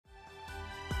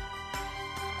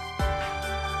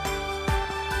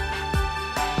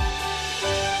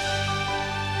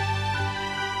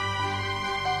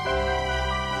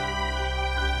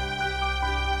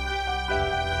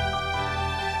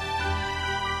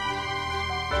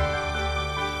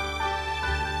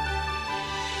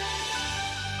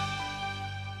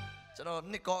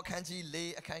Nicole Kanji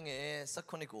lay a kang a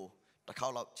seconico, the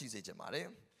call out cheesy jamare.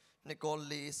 Nicole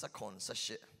lay secon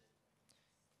sachet.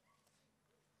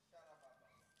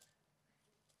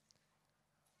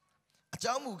 A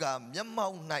jamuga,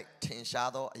 Yamau night, tin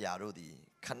shadow, Yarodi,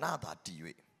 Canada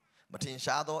diwe. But in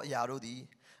shadow, Yarodi,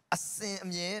 a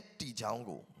same ye, T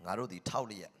jango, Narodi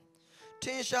Taulia.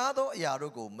 Tin shadow,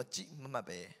 Yarogo, Machi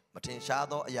Mamabe, but in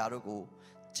shadow, Yarogo,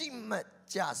 Jim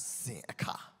just sing a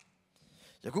car.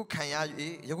 Yagu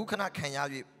cannot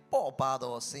can you, Bob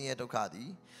Bado, sing a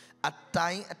docadi, a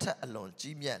dying attack alone,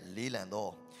 Jimmy Leland,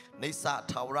 Nisa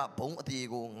Taura, Bon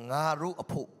Diego, Naru, a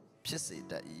pope, Pissy,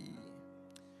 that e.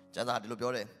 Jana de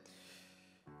Lubiore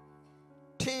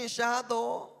Tin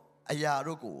shadow, a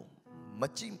yarugo,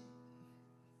 Machi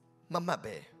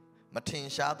Mamabe, Matin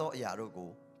shadow, a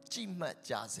yarugo, Jim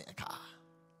just in a car.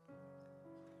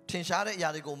 Tin shadow,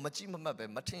 Yarigo, Machi Mamabe,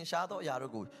 Matin shadow,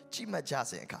 Yarugo, Jim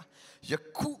just in a car.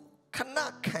 Yaku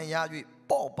cannot can you,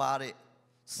 Bob Barry,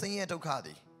 sing a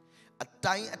docadi, a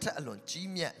dying attack alone,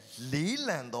 Jimmy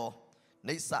Leland,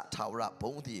 Nisa Taura,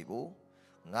 Bon Diego.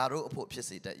 Naru put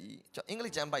Pissy that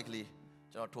English jam bikely,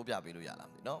 John Tobia Biluyalam,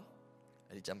 no?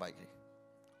 A jam bikely.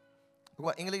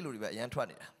 What English will be at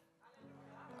Yan20?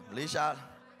 Malaysia,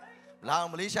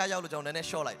 Malaysia, Yalujon, and a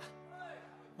show like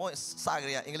more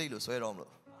Sagria, English, swear on.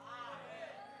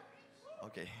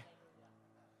 Okay.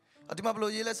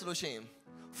 Atimablo, let's lose him.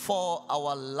 For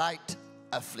our light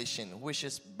affliction, which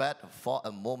is but for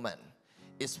a moment,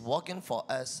 is working for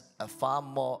us a far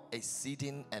more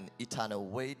exceeding and eternal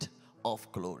weight of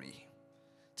glory.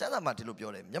 Chana Matilu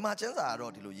Biore, Yamachenza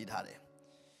Rodilu Yitare.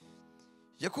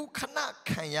 Yaku cannot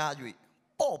kanyari,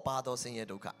 Paul Bado sing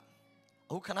doka.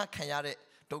 Who cannot kanyare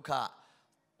doka,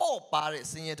 Paul Barre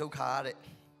sing doka.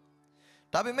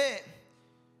 Tabi me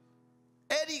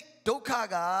Eddie doka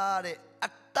gare, a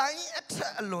tiny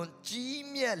alone,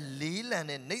 Jimmy Leland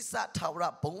and Nisa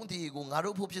Taura Bondi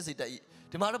Gungaru Pupsita.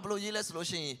 The Marablo Yeles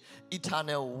Loshi,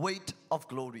 eternal weight of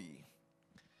glory.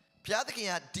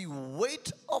 Piatakia, the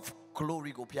weight of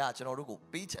glory go Pia, General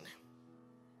beaten.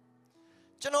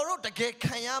 General the gay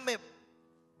Kayame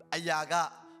Ayaga,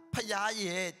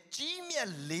 Payaye, Jimmy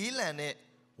Leland,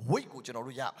 wake go General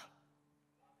Yap.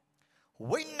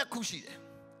 Wait Nakushi.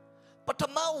 But the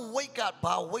man wake up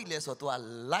by weightless or to a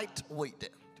lightweight to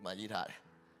my leader.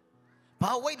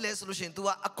 By weightless solution to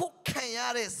a cook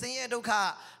Kayare, sing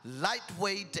doka,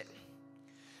 lightweight.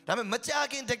 I mean,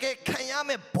 Machakin to get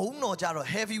Kayame Bono Jaro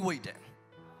heavyweight.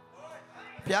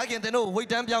 Piakin, they know, wait,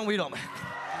 damn young widow.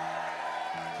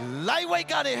 Lightweight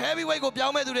got a heavyweight go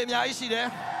Piame to them, Yashi there.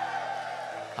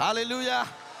 Hallelujah.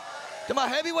 To my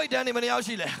heavyweight, Danny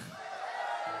Maniashi there.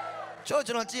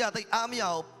 Church on Chia, the army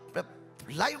of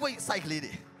lightweight cycling.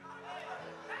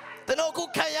 The no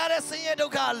cook Kayara sing it,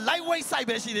 lightweight side,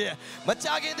 Bessie there.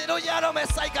 Machakin, they know Yaro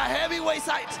Messiah, heavyweight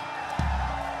side.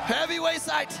 Heavyweight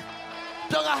side.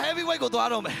 Don't a heavyweight go to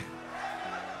Arome.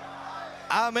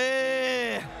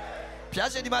 Amen.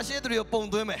 Piace di Macedo io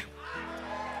pongo me.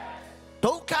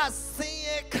 Doka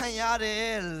sing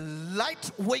Kayare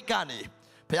lightweight gani.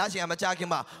 Piace a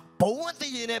Machakima.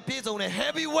 Bounty in a piece on a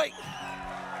heavyweight.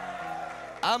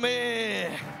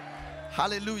 Amen.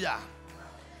 Hallelujah.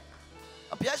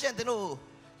 A Piace and no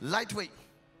lightweight.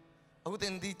 I would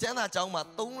in the Jana Jama,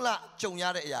 Tonla,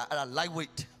 Jonyarea, a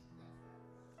lightweight.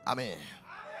 Amen.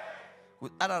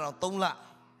 With Aran Tonla.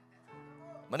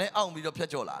 Mane out with your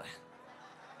Piajola.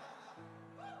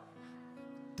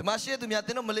 The Masia to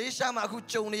Miatino Malaysia,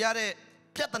 Makuchoniare,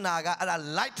 Piatanaga, and a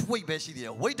lightweight Bessie.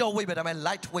 Weight or weight, but I'm a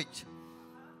lightweight.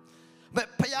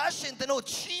 But Payashin, the no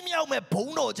Chimia, me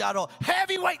Bono Jaro,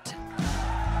 heavyweight.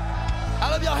 I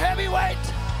love your heavyweight.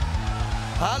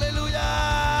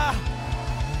 Hallelujah.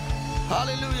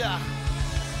 Hallelujah.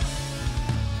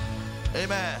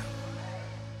 Amen.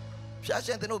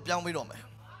 Piace and no piano with me.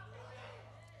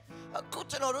 A good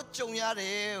general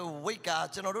Jonyare, wake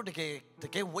up, general to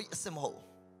get weight some hole.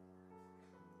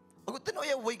 A good no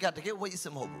wake up to get weight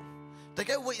some hole. The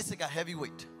get weight is a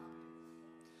heavyweight.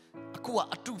 A kua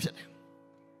a two.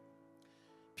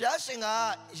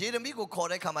 Piacinga, Jeremy go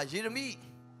correct, come Jeremy.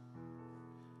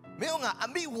 Meonga,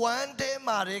 and me one day,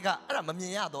 Marega,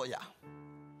 Ramamia doya.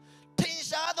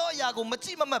 Tinshado Yago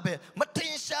Machima Mabe,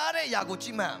 Matinshare Yago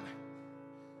Chimam.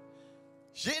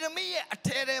 Jeremy a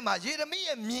terema, Jeremy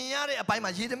a miare by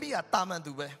my Jeremy a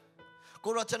tamandube.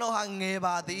 Gorochano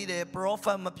hangeva, the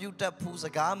prophet Maputa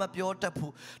Pusagama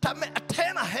Piotapu. Tame a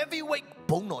tema heavyweight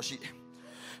bono sheet.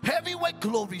 Heavyweight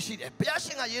glory sheet.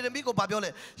 Piashing a Jeremy go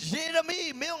Babiole.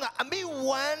 Jeremy, Milga, and me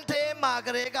one day,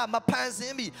 Margarega,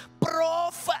 Mapansimi,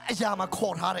 prophet Yama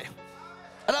Korhare.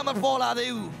 And I'm a fall out of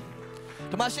you.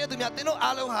 The Mashe to Miatino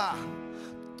Aloha.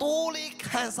 totally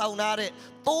cancel not it.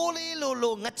 Totally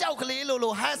lulu, Nachokali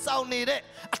lulu, has out needed.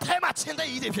 A time I change the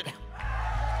Egypt.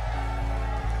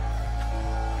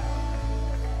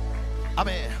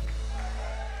 Amen.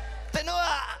 They know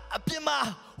a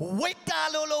pima, waiter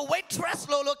lolo, waitress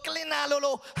lolo, cleaner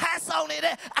lolo, has out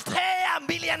needed. A 10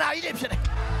 million Egyptian.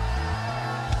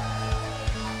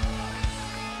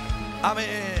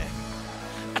 Amen.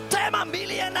 A 10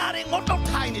 million are in what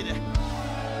tiny.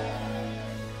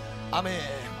 Amen.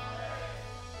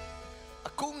 A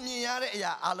kumniare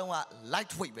ya alonga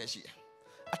lightweight beshi.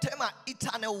 A tema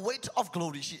eternal weight of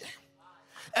glory.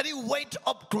 Any weight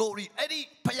of glory. Any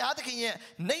payadakin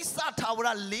Nesa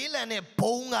Tower Lilane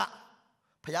Bonga.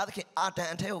 Payadakin Ata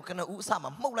and Teo can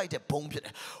Usama more like a bomb.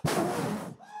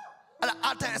 And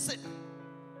Ata said,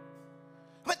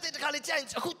 but the college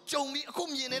change who show me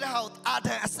whom you need a house Ata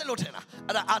a celotena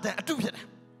and Ata a two.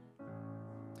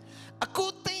 A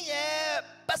good thing,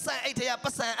 Passa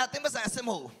 80% at the Massa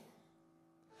Simo.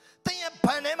 Think a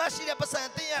Panama Shia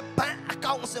percent, think a bank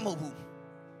account Simo.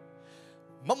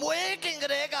 Mamuaking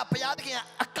Rega, Payaki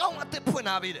account at the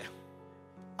Punabide.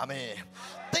 Amen.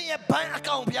 Think a bank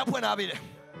account Piapunabide.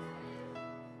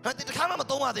 But the Kanama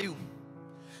don't want you.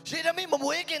 She the me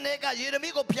Mamuaking Nega,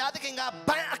 Yeramigo Piaking a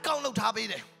bank account of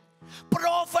Tabide.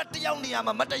 Prophet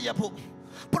Yoniama Matayapu.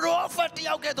 Prophet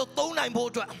Yageto Tona in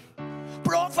Botra.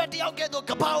 Prophet Yageto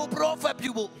Kabao, Prophet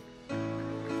Pubo.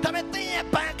 Tametia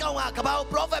bank on Kabao,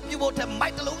 Prophet Pubo, and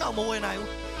Michael Luna more than I.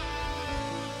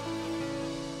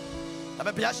 I'm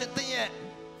a Piashan thing.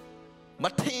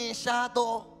 Martin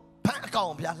Shadow, bank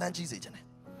on Pialanchis.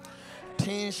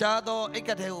 Tin Shadow,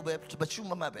 Ekateo, but you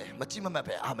Mamabe, Machima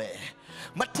Mabe, Ame.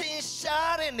 Martin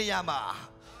Shadow Yama.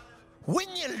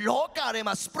 When you look at him,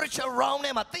 a spiritual round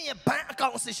him, I think a bank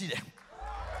account sissy.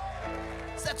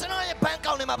 Set another bank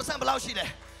on him, I was sample out she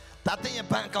there. That thing a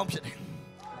bank account.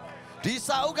 This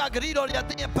Sauga Grido, I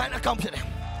think a bank account.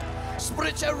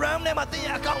 Spiritual round him, I think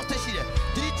account sissy.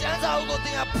 The chance I'll go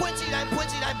there 29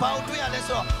 pounds.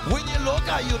 When you look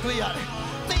at you, do ya?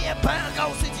 Think a bank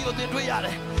account sissy, you do ya?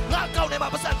 Not count him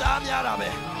up a Santa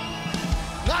Yarabe.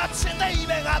 Not Sunday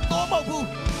even at Domo.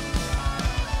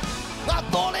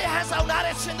 Not only has our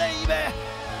knowledge in the eBay.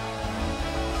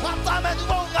 Not time at the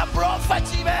bone, a prophet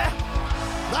eBay.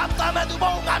 Not time at the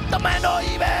bone, at the man or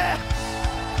eBay.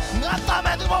 Not time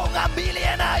at the bone, a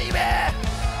billionaire eBay.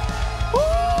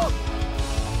 Woo!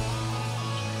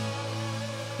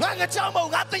 Nanga Jumbo,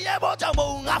 not the Ebo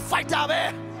Jumbo, a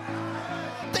fighter.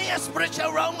 The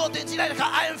spiritual realm of the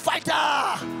I am fighter.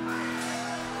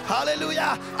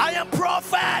 Hallelujah. I am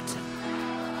prophet.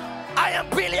 I am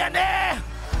billionaire.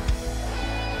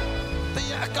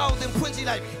 The account in Punji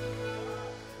Life.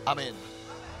 Amen.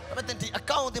 But then the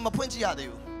account in my Punji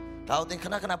Yadu. Out in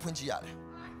Kanakana Punji Yad.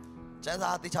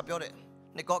 Jaza the Chapiore.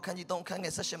 Nicole can you don't can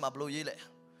get session my blue yele.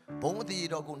 Bone the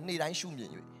dog need I shoot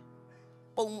you.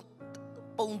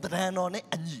 Bone the ran on it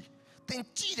and ye. Then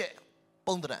cheated.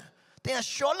 Bone the ran. Then a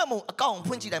Sholamo account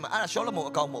Punji them and a Sholamo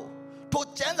account more.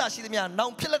 Put Janza she me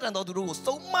now pillar and all the rules.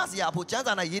 So much ya put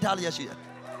Janza and Italia she.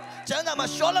 Janza my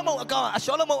Sholamo account, a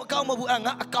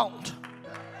Sholamo account.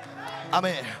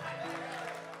 Amen.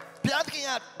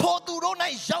 Piatkia, Toturo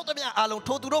night shout to me alone,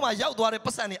 Toturo my yacht, what a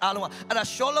person alone, and a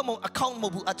Sholamo account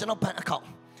mobu, a general bank account.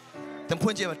 Then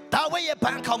point you that way a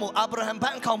bank account, Abraham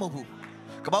bank account mobu.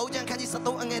 Kabaujan can you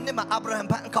settle and name Abraham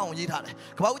bank account yet had.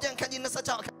 Kabaujan can you such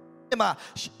a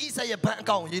Isaiah bank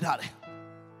account yet had.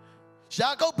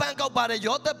 Shako bank account body,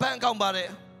 Yoda bank account body,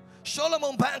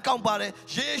 Solomon bank account body,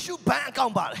 Jeshu bank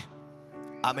account body.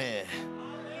 Amen.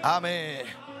 Amen.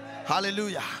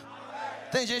 Hallelujah.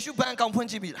 Then Jeshu bank on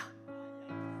Punjibila.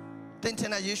 Then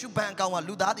Tena Jeshu bank on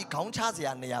Ludadi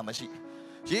Conchazia and Yamashi.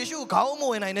 Jeshu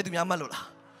Kaumo and I need to Yamalula.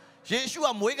 Jeshu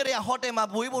am wiggly a hot ema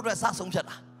buibo dress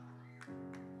Sasumchana.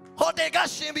 Hot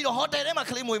Gashim be hot ema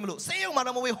Klimuimlu. Say you,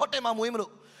 Madame, we hot ema Muimlu.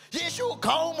 Jeshu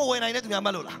Kaumo and I need to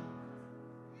Yamalula.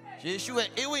 Jeshu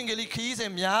Ewingly keys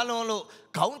and Yalo,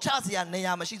 Conchazia and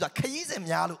Yamashi, keys and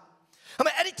Yalu. I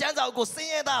mean, any chance I'll go see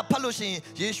that pollution,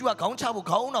 Yeshua Concha will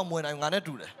call on when I'm gonna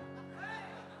do that.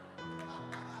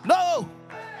 No!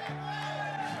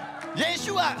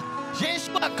 Yeshua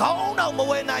call on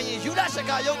when I use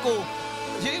Yudashakayoko.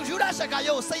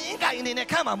 Yudashakayo saying guy in a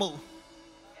Kamamu.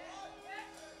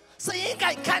 Saying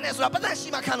guy kindness, but then she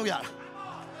Makanuya.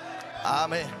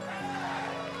 Amen.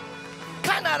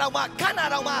 Canada,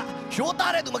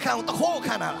 Shotare to account the whole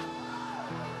Canada.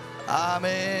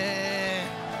 Amen.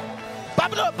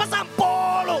 Pablo, Pasan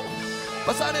Polo,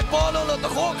 Pasan Polo, the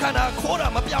whole Canada, Kora,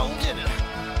 Mapiao,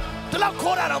 the La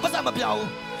Kora, Pasan Mapiao,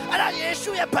 and I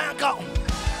issue a bank.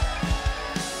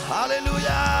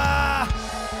 Hallelujah,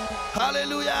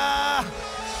 hallelujah,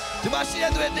 ဒီမှာရှိ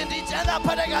တဲ့သူတွေတင်ဒီချမ်းသာဖ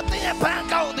တ်တဲ့ကသင်ရဲ့ဘဏ်အ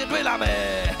ကောင့်တင်တွေ့လာမယ်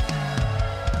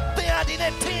သင်ဟာဒီ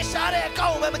နေ့ထင်ရှားတဲ့အကော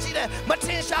င့်ပဲမကြည့်နဲ့မထ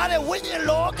င်ရှားတဲ့ဝိညာဉ်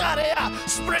လောကတွေက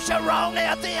spiritual realm နဲ့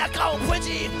သင်ရဲ့အကောင့်ဖွင့်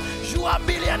ကြည့် you are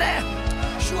billionaire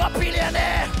you are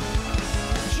billionaire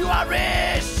you are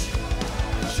rich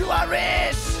you are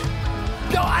rich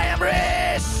yo I am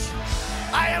rich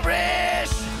I am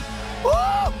rich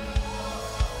woo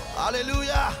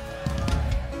hallelujah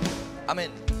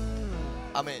amen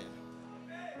amen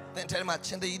သင်ထဲမှာချ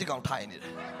င်းသေးကြီးတကောင်ထိုင်နေတ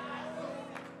ယ်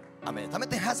အာမင်ဒါပေမဲ့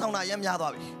သင်ဟန်ဆောင်တာအများများ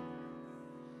သွားပြီ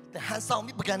သင်ဟန်ဆောင်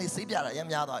ပြီးပကံနေစေးပြတာအများ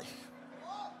များသွားပြီ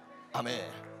အာမင်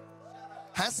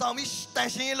ဟန်ဆောင်ပြီးတန်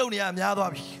ရှင်းရေးလုပ်နေရများ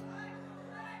သွားပြီ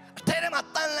အထဲထဲမှာ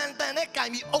တန်လန်တန်နဲ့ကင်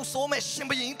ပြီးအုပ်ဆိုးမဲ့ရှင်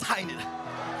ဘရင်ထိုင်နေတယ်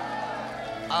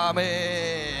အာမင်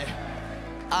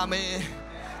အာမင်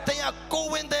သင်ကကို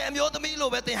ဝင်တဲ့အမျိုးသမီးလို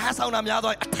ပဲသင်ဟန်ဆောင်တာများ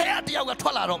သွားပြီအထဲကတယောက်ကထွ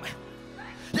က်လာတော့မယ်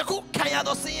ယခုခံရ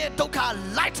သောဆင်းရဲဒုက္ခ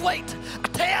lightweight အ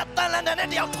ထက်ကတန်လန်တဲ့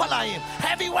တယောက်ထွက်လာရင်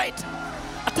heavyweight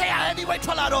အထက်က heavyweight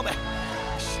ထွက်လာတော့မယ်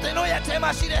သင်တို့ရဲ့အထဲ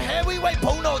မှာရှိတဲ့ heavyweight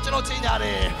ဘုံတော်ကျွန်တော်ချိန်ကြတ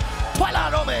ယ်ထွက်လာ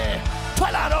တော့မယ်ထွ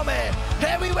က်လာတော့မယ်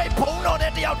heavyweight ဘုံတော်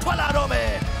တဲ့တယောက်ထွက်လာတော့မယ်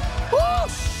ဝူး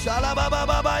ရှာလာဘာဘာ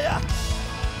ဘာဘာယာ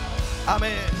အာမ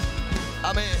င်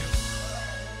အာမင်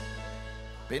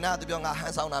ဘယ်နာတပြောငါဟ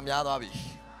န်ဆောင်တာများသွားပြီ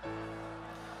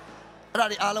အဲ့ဒါ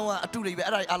တွေအားလုံးကအတုတွေပဲ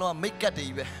အဲ့ဒါတွေအားလုံးက make up တွေ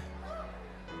ပဲ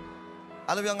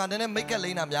အားလုံးပြောငါနည်းနည်း make up လိ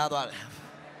မ့်တာများသွားတယ်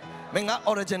မင်းငါ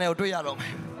original ကိုတွေ့ရတော့မ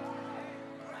ယ်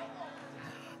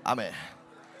အာမင်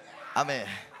အာမင်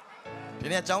ဒီ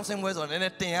နေ့ကျောင်းဆင်းပွဲဆိုတော့နည်းန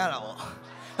ည်းတင်ရတာပေါ့ဒါ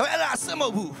ပေမဲ့အဲ့ဒါအစစ်မဟု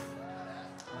တ်ဘူး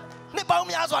နှစ်ပေါင်း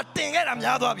များစွာတင်ခဲ့တာ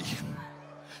များသွားပြီ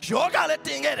ယောဂလည်းတ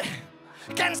င်ခဲ့တယ်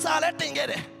ကင်ဆာလည်းတင်ခဲ့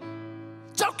တယ်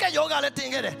ကြောက်ကယောဂလည်းတင်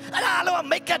ခဲ့တယ်အဲ့ဒါအားလုံးက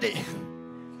make up တွေ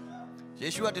ယေ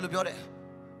ရှုကဒီလိုပြောတယ်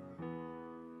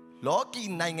လောကီ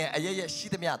နိုင်ငံအရဲ့ရှိ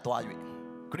သမျှသွား၍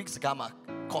Greek စကားမှာ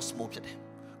cosmo ဖြစ်တယ်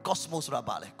cosmo ဆိုတာ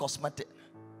ဘာလဲ cosmetic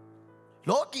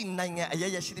လောကီနိုင်ငံအ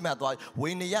ရဲ့ရှိသမျှသွားဝိ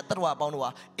နည်းတရဝအပေါင်းတို့ဟာ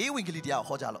အေဝံဂေလိတရားကို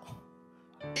ဟောကြလို့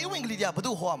အေဝံဂေလိတရားဘယ်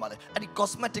သူဟောရမှာလဲအဲ့ဒီ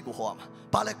cosmetic ကိုဟောရမှာ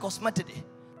ဘာလဲ cosmetic တွေ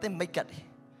သင် make up တွေ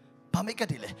ဘာ make up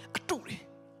တွေလဲအတုတွေ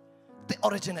သင်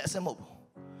original အစမဟုတ်ဘူး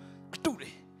အတုတွေ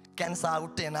ကင်ဆာကို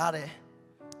တင်ထားတယ်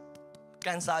က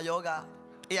င်ဆာယောဂ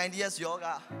AIDS ယောဂ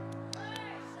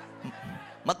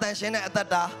မတန်ရှင်းတဲ့အသက်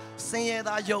တာဆင်းရဲ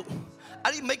သားယုတ်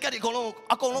အဲ့ဒီ make up တွေအကု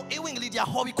န်လုံးအေဝံဂေလိတရား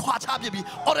ဟောပြီးခွာချပြပြီး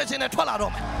original ထွက်လာ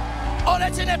တော့မယ်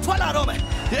original ထွက်လာတော့မယ်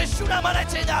ယေရှုနာမနဲ့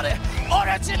ချိန်ကြတယ်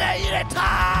original ရ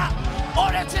ထား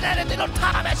original နဲ့တို့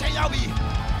ထားမယ်ချိန်ရောက်ပြီ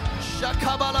ရှခ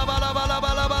ဘာလာဘာလာဘာလာ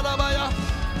ဘာလာဘာလာဘာယာ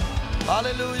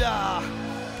hallelujah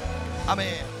အာမ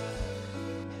င်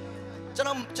ကျွန်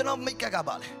တော် make up က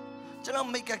ပါလေကျွန်တော်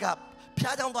make up က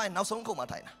ဖျားချောင်းသွားရင်နောက်ဆုံးခုံမှာ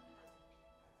ထိုင်တာ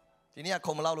ဒီနေ့က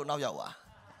ခုံမလောက်လို့နောက်ရောက်သွား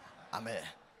အာမင်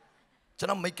ကျွန်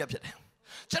တော် make up ဖြစ်တယ်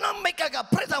ကျွန်တော် make up က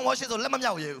praise and worship ဆိုလက်မ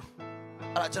မြောက်ရဘူး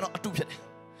အဲ့ဒါကျွန်တော်အတူဖြစ်တယ်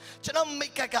ကျွန်တော်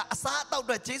make up ကအစားအသောက်အ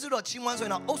တွက်ဂျေဇုတော်ချီးမွမ်းဆိုရ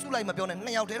င်တော့အုပ်စုလိုက်မပြောနဲ့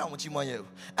2ယောက်တည်းတောင်မချီးမွမ်းရဘူး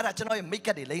အဲ့ဒါကျွန်တော်ရဲ့ make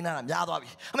up တွေလိမ့်နာတာများသွားပြီ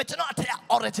အမေကျွန်တော်အထက်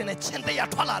original ချင်းတရား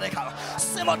ထွက်လာတဲ့အခါမှာ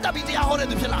စင်မောတက်ပြီးတရားဟောတဲ့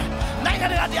သူဖြစ်လာနိုင်ငံ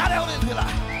တကာတရားတွေဟောတဲ့သူဖြစ်လာ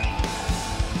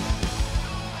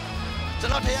ကျွ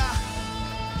န်တော်တရား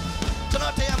ကျွန်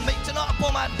တော်အ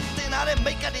ပေါ်မှာတင်ထားတဲ့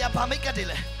make up တွေကဘာ make up တွေ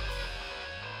လဲ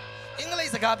အင်္ဂလိ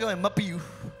ပ်စကားပြောရင်မပီဘူး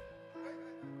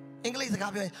အင်္ဂလိပ်စ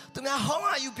ကားပြောရင်သူများ how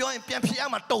are you ပြောရင်ပြန်ဖြေရ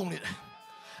မှာတုံနေတယ်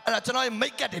အဲ့ဒါကျွန်တော်ရဲ့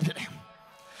make up တွေဖြစ်တယ်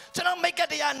ကျွန်တော် make up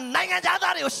တွေကနိုင်ငံသား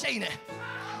တွေကိုရှိန်တယ်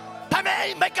ဒါပေ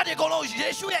မဲ့ make up တွေအကုန်လုံးယေ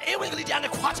ရှုရဲ့အေဝံဂေလိတရား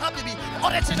နဲ့ခွာချပြပြီး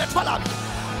original ထွက်လာပြီ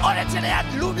original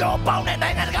ကလူမျိုးပေါင်းတဲ့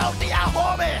နိုင်ငံတကာကိုတရားဟော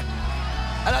မယ်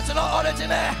အဲ့ဒါကျွန်တော်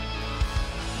original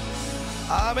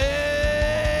အာမ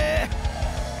င်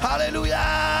hallelujah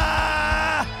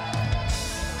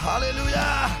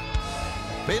hallelujah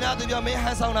ဘယ်နာတပြောမင်းဟ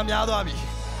န်ဆောင်တာများသွားပြီ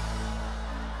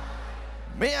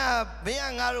မင်း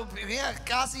ကငါတို့မင်းက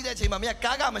ကားစီးတဲ့အချိန်မှာမင်းက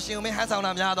ကားကမရှင်ဘူးမင်းဟန်ဆောင်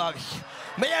တာများသွားပြီ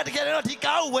မင်းကတကယ်တော့ဒီ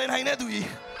ကားကိုဝယ်နိုင်တဲ့သူကြီး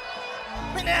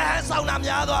မင်းနဲ့ဟန်ဆောင်တာ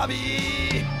များသွားပြီ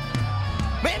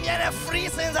မင်းမြန်တဲ့ free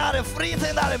စဉ်းစားတယ်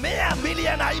မင်းက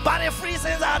millionaire ကြီးဘာနဲ့ free စ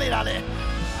ဉ်းစားနေတာလဲ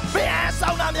မင်းဟန်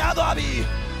ဆောင်တာများသွားပြီ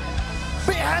မ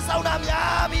င်းဟန်ဆောင်တာ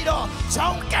များပြီးတော့ချော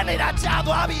င်းကန်နေတာကြာ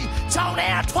သွားပြီချောင်းထဲ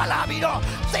ကထွက်လာပြီးတော့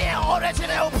သင်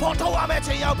original ကိုဖော်ထုတ်ရမယ့်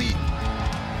ချိန်ရောက်ပြီ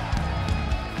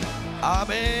အာ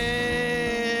မ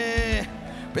င်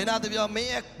ဘယ်နာတပြောမင်း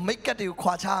ရဲ့ make up တွေကို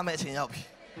ခွာချရမယ့်အချိန်ရောက်ပြီ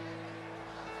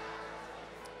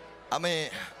အာမင်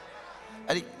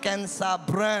အဲ့ဒီ cancer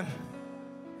brand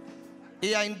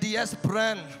AIDS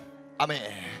brandအာမင်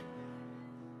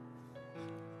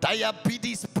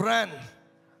diabetes brand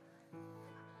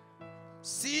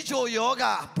Sijo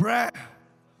yoga brand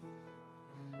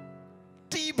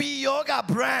TB yoga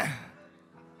brand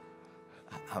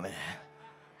Amen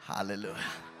Hallelujah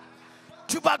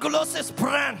Tuberculosis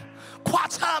brand ခွာ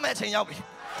ချမဲ့ချိန်ရောက်ပြီ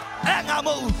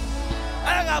Angamu.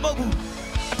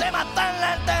 Tema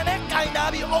Tanlantane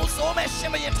Kainabi also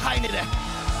mentioned me tiny.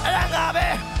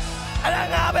 Alangabe.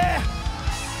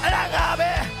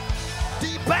 The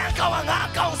bank of an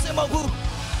account Simobu.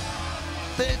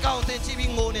 They count in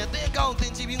Chibingo, they count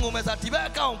in Chibingo as a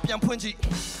Tibacount, Piampunji.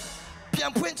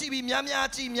 Piampunji,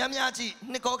 Miamiachi,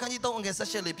 Nico Canito and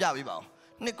Sasheli Piavibo.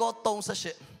 Nico Ton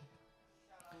Sashet.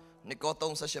 Nico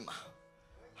Ton Sashima.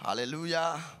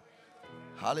 Hallelujah.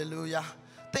 Hallelujah.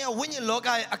 They are winning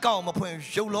loga account, my point.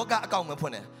 Show loga account, my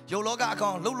point. Your loga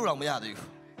account, Lulu Mayadu.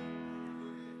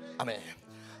 Amen.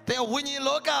 They are winning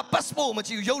loga passport, but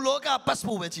you loga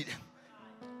passport, but you.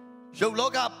 Your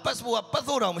loga passport,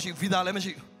 Pathora machine, Vida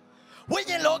Lemachine.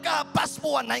 Winning loga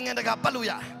passport, Nang and the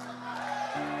Gapaluya.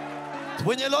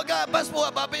 When you loga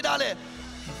passport, Babidale.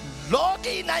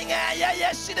 Logi Nanga,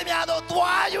 yes, Sidamiado,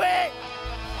 Dwaywe.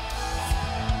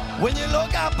 When you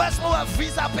loga passport,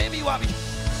 Visa baby wabi.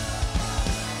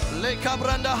 Lake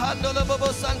Cabranda handle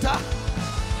Bobo Santa.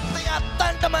 They are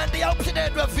Tantaman, the option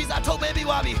of visa to baby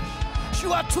wabi.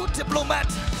 You are too diplomat.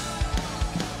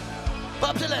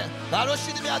 Babile,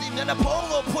 Laroshidimiadi,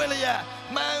 Nanapongo, Puelia,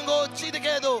 Mango,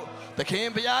 Chitegedo, the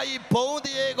Kimpiai, Bon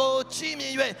Diego,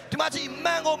 Chimie, Timachi,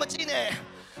 Mango Machine,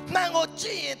 Mango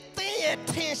G,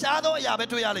 Tin Shadow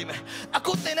Yabetu Yalim. I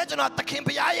could say that not the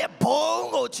Kimpiai,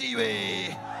 Bongo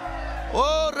Chiwe.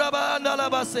 Oh, Rabana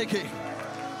Labaseki.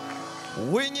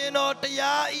 When you know the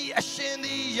Yai,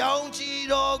 Ashindi, Yonchi,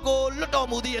 Rogo,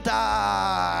 Lutomudi,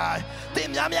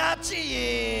 Tim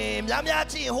Yamiachi,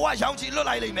 who are Yonchi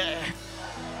Lulai me.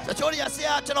 The Choria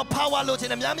Sia, Power Lot in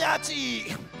the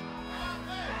Yamiachi.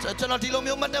 The General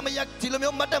Tilomio Madamayak,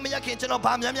 Tilomio Madamayak, General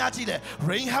Pam Yamiachi,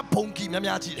 Rain Haponki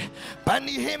Yamiachi,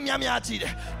 Bandy him Yamiachi,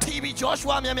 TV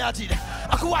Joshua Yamiachi,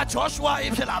 Akua Joshua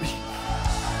Ifelabi.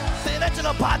 The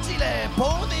National Party,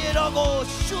 Pony Rogo,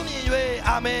 Shumi,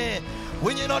 Amen.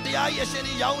 When you know the Irish and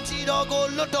the young Chidogo,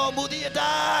 Luto, Moody,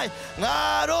 die.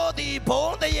 Naro, the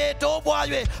Pon, the Yeto,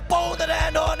 Boy, Pon the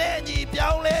Land on Angie,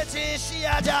 Piaule,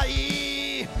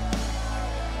 Shiajai.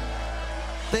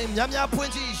 Then Yamya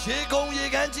Punchi, Shegong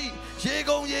Yeganji,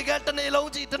 Shegong Yegan,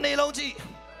 the Nelonji.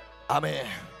 Amen.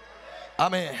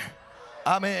 Amen.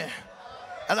 Amen.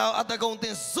 And now at the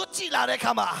Gondin Suchi La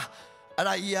Recama. And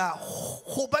I hear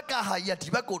Hobaka Haya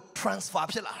Tibako transfer.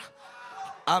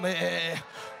 Amen.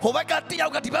 Hobaka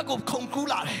Tiaga Tibako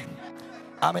concludare.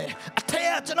 Amen. A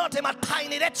tear to not a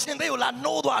tiny reaction, they will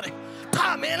know what.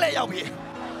 Tamele Yabi.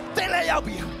 They lay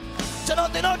Yabi. To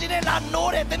not the not in a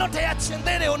nore, they not a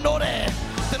chendere or nore.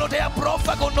 They not a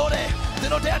profago nore. They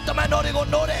not a tamanore or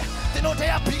nore. They not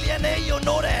a billionaire or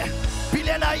nore.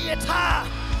 Billionaire.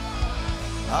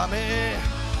 Amen.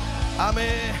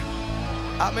 Amen.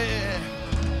 Amen.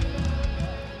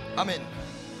 Amen.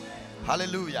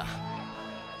 Hallelujah.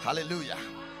 Hallelujah.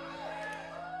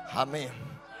 Amen.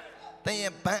 Then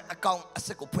a bank account a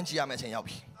second punchia machine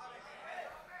yabi.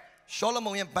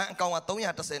 Solomon bank account don't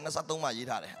have to say Nasatoma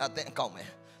Yitare at the account.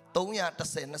 Don't have to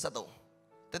say Nasato.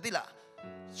 The Dilla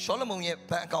Solomon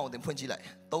bank account in Punchila.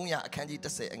 Don't have a candy to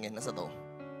say again Nasato.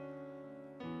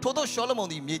 Toto Solomon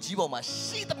the Mijibo, my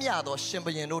sheet of Yado,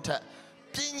 Champagne Nota.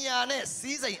 Pinyane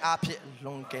season up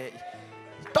long gay.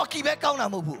 Talkie back on a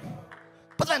mobu.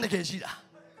 But then the Keshida.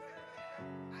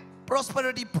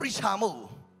 Prosperity preacher mo.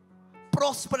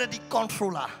 Prosperity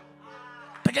controller.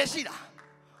 The Keshida.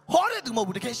 Horrid to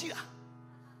mobu the Keshida.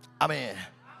 Amen.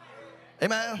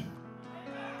 Amen.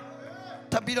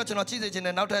 Tabito Chinochi in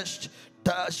an outage.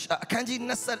 A kanji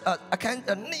Nasa, a can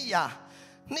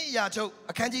Nia Joe,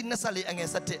 a kanji Nasali and a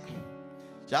set it.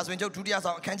 Jasmine Joe Judias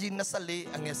or kanji Nasali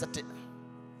and a set it.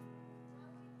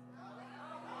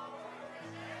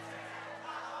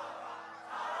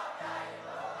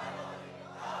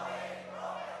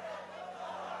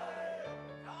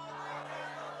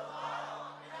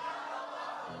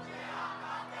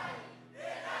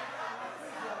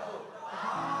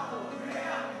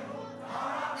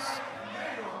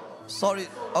 Sorry,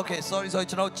 okay, sorry,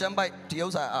 you know, jump by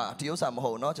Tiosa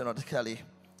Moho, not you know, Kelly.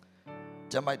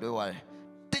 Jump by the way.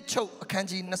 Ticho, a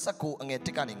kanji Nasako and a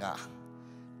Tikaninga.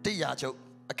 Tiacho,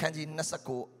 a kanji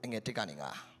Nasako and a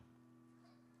Tikaninga.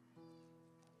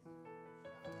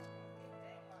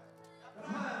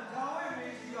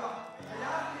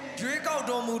 Drake out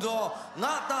Domudo,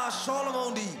 not that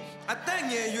Solomondi, a 10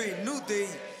 year new day,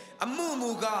 a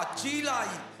Mumuga, Chilai,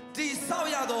 T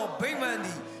Sawyado,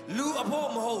 Baymandi, Lu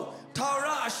Apomo.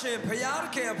 Tara Ashe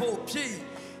Payarke Apo P.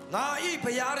 Na E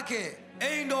Payarke,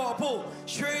 Aindo Apo,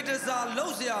 Shredeza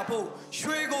Losiapo,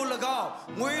 Shrego Lagal,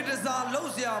 Muedeza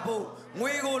Losiapo,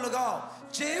 Muego Lagal,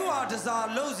 Jewa Deza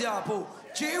Losiapo,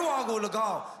 Jewago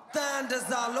Lagal, Tan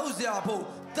Deza Losiapo,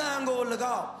 Tango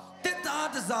Lagal, တစ်သား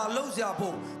တစားလုံးစရာ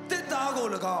ဖို့တစ်သားကို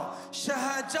၎င်းရှဟ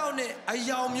န်ကြောင့်နဲ့အ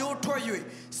ယောင်မျိုးထွက်၍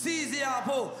စီစရာ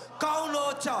ဖို့ကောင်းသော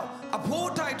ကြောင့်အ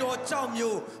ဖိုးထိုက်သောကြောင့်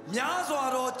မျိုးများစွာ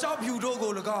သောကြောက်ဖြူတို့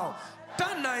ကို၎င်းတ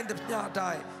တ်နိုင်သမျှအ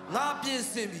တိုင်းငါပြင်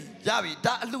ဆင်ပြီရပြီ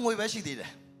ဒါအလှငွေပဲရှိသေးတ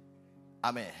ယ်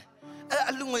အာမင်အဲ့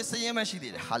အလှငွေစရင်ပဲရှိ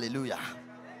သေးတယ်ဟာလေလုယာ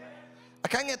အ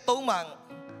ခန်းငယ်3မှာ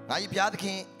ငါ၏ဘုရားသခ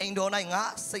င်အိမ်တော်၌ငါ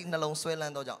စိတ်နှလုံးဆွဲလ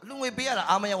န်းသောကြောင့်အလှငွေပေးရတာ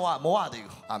အာမင်ဝမောရသေး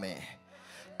ဘူးအာမင်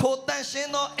ထိုတန်ရှ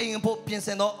င်းသောအိမ်ဖို့ပြင်ဆ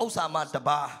င်သောဥစ္စာမှတ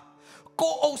ပါ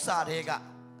ကိုဥစ္စာတွေက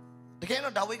တကယ်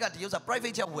တော့ဒါဝိဒ်ကဒီဥစ္စာ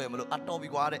private jet ဝယ်မလို့အတော်ပြီ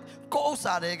ကွာတဲ့ကိုဥစ္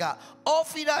စာတွေကအော်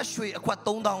ဖီရာရွှေအခွက်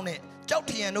3000နဲ့ကြောက်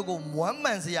ထရန်တို့ကိုမွမ်း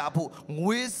မံစရာဖို့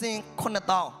ငွေစင်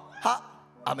9000ဟာ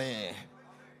အာမင်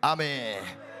အာမင်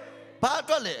ဘာအ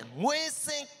တွက်လဲငွေစ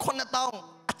င်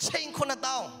9000အချိန်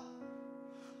9000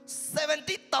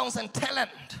 70,000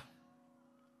 talent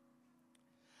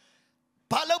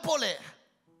ဘာလို့ဖို့လဲ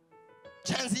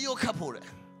ချန်စီကိုခတ်ဖို့လေ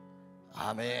အာ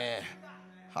မင်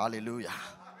ဟာလေလုယာ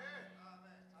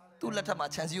သူ့လက်ထက်မှာ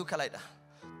ချန်စီကိုခတ်လိုက်တာ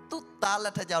သူ့သားလ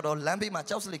က်ထက်ကျတော့လမ်းဘေးမှာ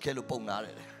ကြောက်စလိခဲလို့ပုံနာတ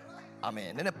ယ်အာမင်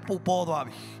နည်းနည်းပို့ပေါ်သွား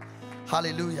ပြီဟာ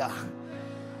လေလုယာ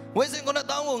ငွေစင်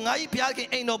9000ကိုငါ၏ဘုရားခင်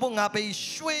အိမ်တော်ဖို့ငါပေး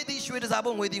ရွှေသည်ရွှေတစား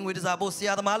ဖို့ငွေသည်ငွေတစားဖို့ဆ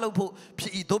ရာသမားလုပ်ဖို့ဖြ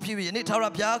စ်၏တို့ဖြစ်ပြီးယနေ့ထာဝရ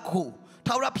ဘုရားကို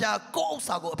ထာဝရဘုရားကိုဥစ္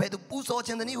စာကိုအဖေသူပူဇော်ခြ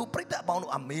င်းတနည်းဟုပြိတ္တအပေါင်း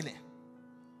တို့အမေးလင်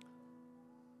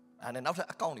အဲ့နောက်ထပ်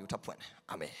အကောင့်တွေကိုထပ်ဖွင့်တယ်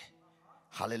အာမင်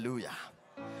ဟာလေလုယာ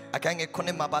အခန်းငယ်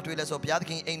9မှာပါတွေ့လဲဆိုဘုရားသ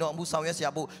ခင်အိမ်တော်အမှုဆောင်ရွက်စရာ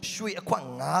ဖို့ရွှေအခွက်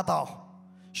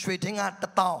9000ရွှေတင်းက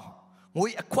1000ငွေ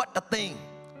အခွက်1သိန်း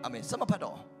အာမင်စမဖတ်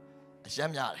တော့အယ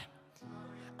မ်းများတယ်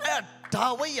အဲ့ဒါ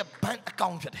ဝိဒ်ရဲ့ဘဏ်အကော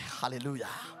င့်ဖြစ်တယ်ဟာလေလု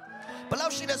ယာဘယ်လော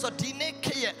က်ရှိလဲဆိုဒီနေ့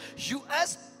ခေတ်ရဲ့ US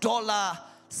dollar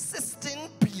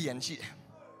 16 billion ရှိတယ်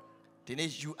ဒီနေ့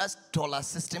US dollar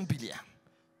 16 billion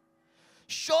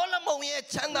ရှောလမုန်ရဲ့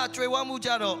ချမ်းသာကြွယ်ဝမှုကြ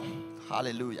တော့ဟာ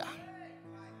လေလုယာ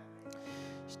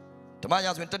ဓမ္မ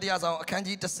ရာဇဝင်တတိယဆောင်အခန်း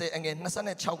ကြီး10အငယ်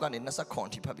26ကနေ29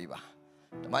အထိဖတ်ပြပါ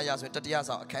ဓမ္မရာဇဝင်တတိယ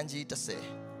ဆောင်အခန်းကြီး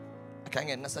10အခန်းင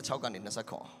ယ်26ကနေ29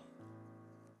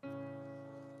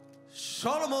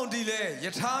ရှောလမုန်ဒီလေယ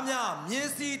ထာများမြ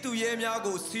င်းစည်းသူရဲများ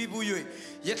ကိုစီးပူး၍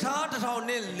ယထာ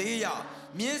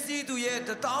1400မြင်းစည်းသူရဲ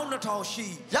12000ရှိ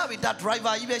ရပြီဒါ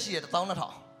driver ကြီးပဲရှိတယ်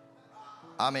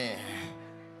12000အာမင်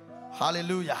ဟာလေ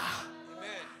လုယာ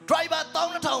driver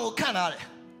 12000ကိုခန့်ထားတယ်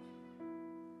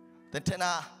တင်ထ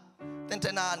နာ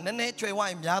နည်းနည်းကျွေဝို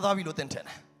င်းများသွားပြီလို့တင်ထင်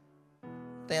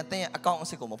တယ်တင်ရဲ့အကောင့်အ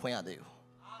စစ်ကိုမဖွင့်ရသေးဘူး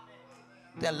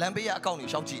တင်လမ်းဘေးကအကောင့်ကို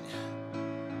ရှောက်ကြည့်တယ်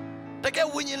တကယ်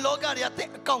ဝိညာဉ်လောကတွေကတင်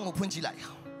အကောင့်ကိုဖွင့်ကြည့်လိုက်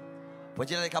ဖွင့်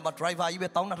ကြည့်လိုက်တဲ့အခါမှာ driver ကြီးပဲ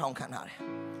12000ခန့်ထားတယ်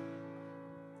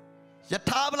ယ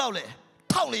ထာဘယ်လောက်လဲ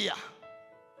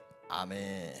1400အာမင်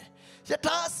ယ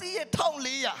ထာစီးရ1400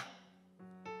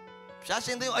ဖျားရှ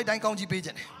င်သေးအဲ့တိုင်းကောင်းကြီးပေးခြ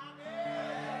င်းတယ်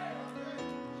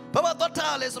ဘာမှတော့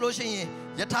ထားလဲဆိုလို့ရှိရင်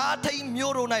ယထာထိန်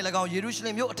မြို့တို့၌၎င်းယေရုရှလ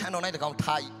င်မြို့အထံတော်၌၎င်း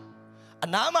ထား၏အ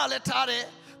နားမှာလည်းထားတယ်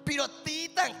ပြီးတော့တီး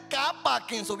တန့်ကားပါ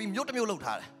ကင်ဆိုပြီးမြို့တစ်မြို့လောက်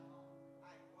ထားတယ်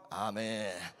အာမင်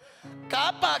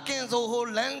ကားပါကင်ဆိုဟို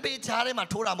လမ်းဘေးချားထဲမှာ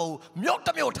ထိုးတာမဟုတ်ဘူးမြို့တ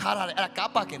စ်မြို့ထားတယ်အဲ့ဒါ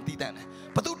ကားပါကင်တီးတန့်တယ်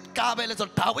ဘသူကားပဲလဲဆို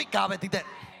ဒါဝိဒ်ကားပဲတီးတန့်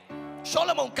ရှော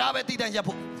လမုန်ကားပဲတီးတန့်ရပ်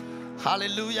ဖို့ဟာလေ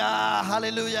လုယာဟာ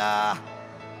လေလုယာ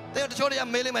တဲ့တချို့တွေက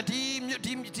မေးလိုက်မှဒီမြေ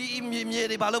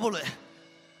တွေဘာလို့ဖို့လဲ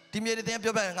ဒီမြေတွေတင်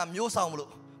ပြောပြရင်ငါမျိုးဆောင်မလို့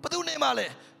ဘသူနေမှလဲ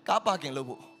ကားပါကင်လို့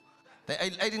ဖို့တဲ့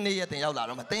အဲ့ဒီနေ့ရက်တင်ရောက်လာ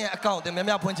တော့မှတင်ရဲ့အကောင့်တင်များ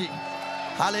များဖွင့်ကြည့်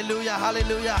ဟာလေလုယာဟာလေ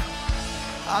လုယာ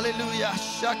ဟာလေလုယာ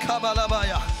ရှာခဘာလာဘာ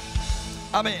ယာ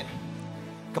အာမင်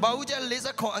ကပ္ပဦးကျ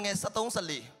40အငယ်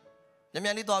73-74မြန်မြ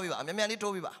န်လေးသွားပြီပါမြန်မြန်လေး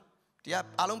တိုးပြီပါဒီက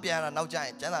အားလုံးပြန်ရတာနောက်ကျရ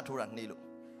င်ကျန်းစာထိုးတာနှေးလို့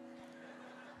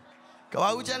ကပ္ပ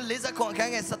ဦးကျ40အခ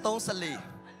န်းငယ်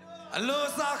73-74အလို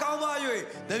စားကောင်းပါ၍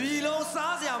တပြည်လုံး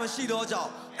စားစရာမရှိသောကြော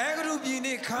င့်အေဂရုပြည်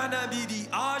နှင့်ခါနာန်ပြည်သည်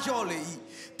အားလျော့လေ၏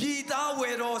ပြည်သားဝ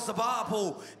ယ်တော်စပါးအ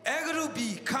ဖို့အေဂရုပြ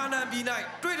ည်ခါနာန်ပြည်၌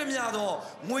တွေ့သည်များသော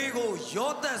ငွေကို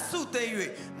ယောသန်စုသိမ်း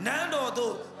၍နန်းတော်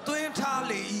သို့သွင်းထား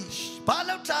လေ၏ဘာ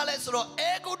လို့ထားလဲဆိုတော့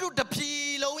အေဂရုတပြည်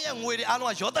လုံးရဲ့ငွေတွေအားလုံး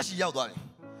ကယောသန်ရှိရောက်သွားတယ်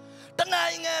တနို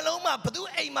င်ငံလုံးမှာဘသူ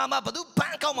အိမ်မှာဘသူဘ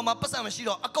ဏ်အကောင့်မှာပတ်စံမရှိ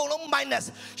တော့အကုန်လုံး minus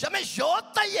ရမယ်ယော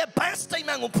သန်ရဲ့ bank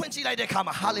statement ကိုဖွင့်ကြည့်လိုက်တဲ့အခါ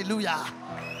မှာ hallelujah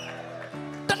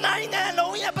တနိုင်ငံ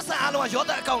လုံးရဲ့ပတ်စံအားလုံးကယော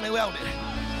သန်အကောင့်တွေရောက်နေတယ်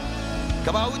က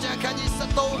ပ္ပဦးကျမ်းအခန်းကြီး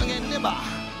73အငယ်1မှာ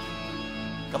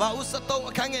ကပ္ပဦး73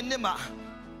အခန်းငယ်1မှာ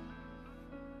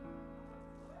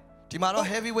ဒီမှာတော့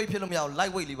heavy weight ဖြစ်လို့မရအောင်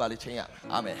light weight လေးပါလေးချိန်ရ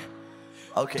အာမင်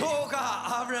okay ထိုက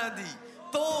အာဗြဟံသည်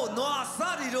သို့နွား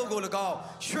စားရီတို့ကို၎င်း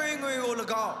ရွှေငွေကို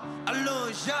၎င်းအလွန်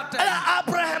ရတတ်အဲ့ဒါ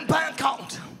Abraham bank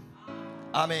account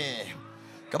အာမင်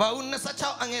ကပ္ပဦး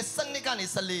26အငယ်7ကနေ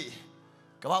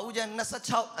14ကပ္ပဦးကျမ်း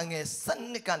26အငယ်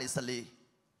7ကနေ14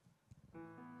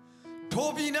 ထို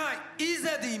ပြီး၌ဣဇ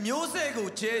က်သည်မျိုးစေ့ကို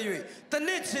ကျဲ၍တန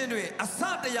စ်ချင်းတွင်အစ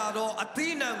တရာသောအ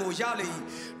သီးနှံကိုရလေ၏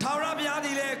ထာဝရဘုရားသ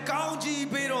ည်လည်းကောင်းကြီး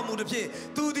ပေးတော်မူသည်ဖြင့်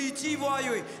သူသည်ကြီးပွား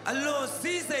၍အလွန်စ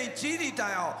ည်းစိမ်ကြီးသည့်တို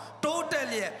င်အောင်တိုးတက်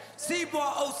လျက်စီး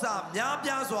ပွားဥစ္စာများ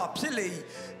ပြားစွာဖြစ်လေ၏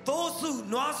သိုးစု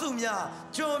နွားစုများ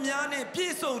ကျွန်များနှင့်ပြ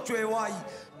ည့်စုံကြွယ်ဝ၏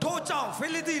ထို့ကြောင့်ဖိ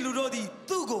လိတိလူတို့သည်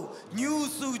သူ့ကိုညူ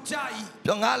ဆူကြ၏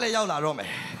ပြောငါလည်းရောက်လာတော့မယ်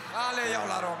ငါလည်းရောက်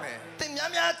လာတော့မယ်သင်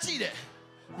များကြည့်တယ်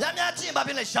များကြည့်ရင်ဘာ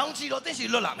ဖြစ်လဲရောင်းကြည့်တော့သင်ရှိ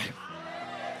လွတ်လာမယ်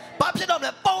ဘာဖြစ်တော့မ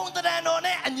လဲပုံတရံတော်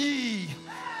နဲ့အညီ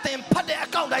သင်ဖတ်တဲ့အ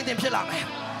ကောင့်တိုင်းသင်ဖြစ်လာမယ်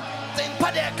သင်ဖ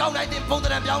တ်တဲ့အကောင့်တိုင်းသင်ပုံတ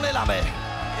ရံပြောင်းလဲလာမယ်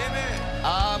အာမင်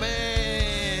အာမ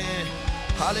င်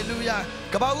ဟာလေလုယာ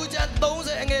ကပ္ပဦးကျမ်း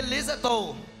30အငယ်43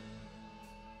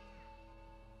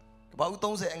ကပ္ပဦး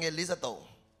30အငယ်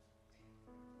43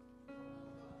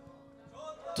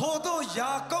ထို့သောယာ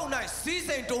ကုပ်၌စီး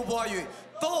စိမ်တိုးပွား၍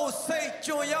သို့စိတ်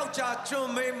ကျွန်ယောက်ျားကျွန်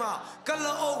မိန်းမကလ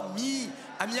အုပ်မြည်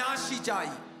အများရှိကြ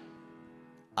၏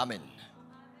အာမင်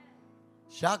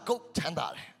ယာကုပ်ချမ်းသာ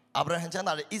တယ်အာဗြဟံချမ်း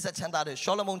သာတယ်ဣဇက်ချမ်းသာတယ်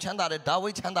ရှောလမုန်ချမ်းသာတယ်ဒါဝိ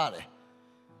ဒ်ချမ်းသာတယ်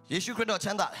ယေရှုခရစ်တော်ချ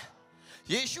မ်းသာတယ်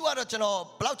ယေရှုကတော့ကျွန်တော်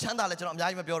ဘလောက်ချမ်းသာလဲကျွန်တော်အများ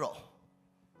ကြီးမပြောတော့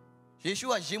ယေရှု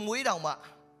ကရင်မွေးတောင်မှ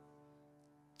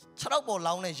6တော့ပေါ်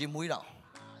လောင်းတဲ့ရင်မွေးတောင်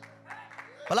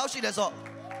ဘလောက်ရှိလဲဆို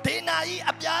ဒေနာကြီး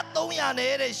အပြား300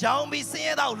နဲ့တဲ့ရောင်းပြီးဆင်း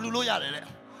ရဲတော့လှူလို့ရတယ်တဲ့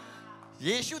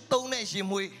ယေရှုသုံးတဲ့ရင်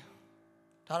မွေး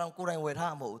ဒါတော့ကိုယ်တိုင်ဝယ်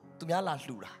ထားမှာမဟုတ်သူများလာ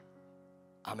လှူတာ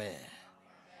အာမင်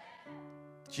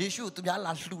ယေရှုသူများ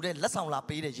လာလှူတဲ့လက်ဆောင်လာ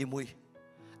ပေးတဲ့ရင်မွေး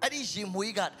အဲ့ဒီရင်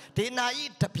မွေးကဒေနာ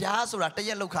ကြီးတပြားဆိုတာတရ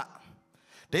က်လောက်ခ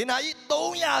ဒေနာကြီး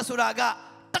300ဆိုတာက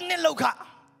တစ်နှစ်လောက်ခ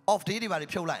off day တွေပါ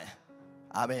ဖြုတ်လိုက်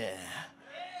အာမင်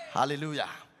ဟာလေလုယာ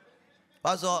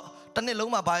ဘာလို့တစ်နှစ်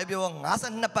လုံးမှာဘာပြော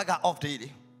52ပတ်က off day တွေ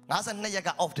52ရက်က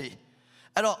off day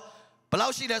အဲ့တော့ဘယ်လော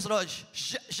က်ရှိလဲဆိုတော့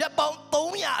ရက်ပေါင်း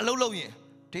300အလုပ်လုပ်ရင်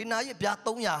ဒေနာကြီးပြား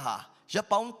300ဟာရက်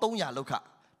ပေါင်း300လောက်ခ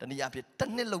တနည်းအားဖြင့်တ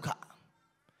စ်နှစ်လောက်ခ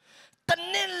တစ်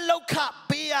နှစ်လောက်ခ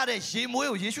ပေးရတဲ့ရေမွေး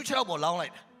ကိုယေရှု6ပေါ်လောင်းလို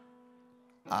က်တယ်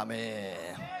အာမင်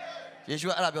ယေရှု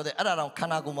ကအဲ့ဒါပြောတယ်အဲ့ဒါတော့ခ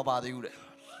န္ဓာကိုယ်မပါသေးဘူးတဲ့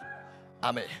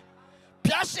အာမင်ဘု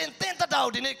ရားရှင်တင့်တတော်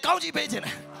ဒီနေ့ကောင်းကြီးပေးခြင်းတ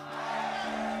ယ်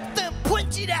သင်ဖွင့်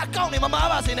ကြည့်တဲ့အကောင့်တွေမမား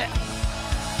ပါစေနဲ့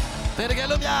တကယ်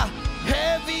လို့များ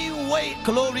heavy weight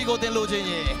glory ကိုသင်လိုချင်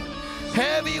ရင်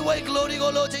heavy weight glory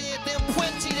ကိုလိုချင်ရင်သင်ဖွ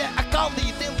င့်ကြည့်တဲ့အကောင့်ဒီ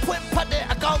သင်ဖွင့်ဖတ်တဲ့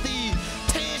အကောင့်ဒီ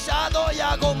ထင်ရှားသောအရာ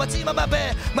ကိုမကြည့်မမှတ်ပဲ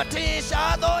မထင်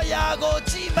ရှားသောအရာကို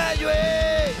ကြည့်မှတ်၍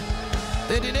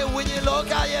ဒီနေ့ဝိညာဉ်လော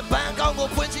ကရဲ့ဘဏ်အကောင့်ကို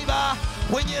ဖွင့်ကြည့်ပါ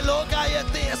ဝိညာဉ်လောကရဲ့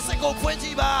သင်အစစ်ကိုဖွင့်ကြ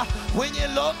ည့်ပါဝိညာ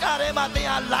ဉ်လောကထဲမှာသင်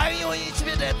ဟာ lion ကြီးဖြ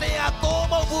စ်တယ်သင်ဟာသိုး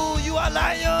မဟုတ်ဘူး you are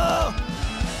lion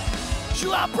you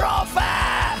are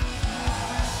prophet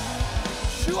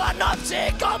you are not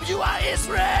Jacob you are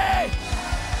Israel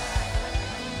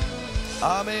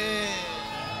amen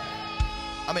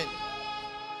amen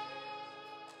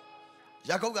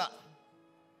ယာကုပ်က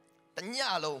တည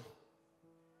လုံး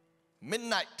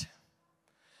midnight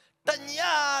တည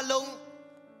လုံး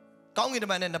ကောင်းကင်တ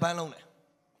မန်နဲ့နှစ်ပန်းလုံးတယ်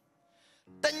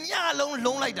တညလုံး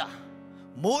လုံးလိုက်တာ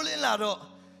မိုးလင်းလာတော့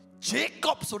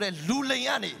Jacob ဆိုတဲ့လူလိန်က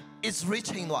နေ Israel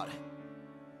ချိန်သွားတယ်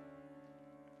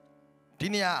ဒီ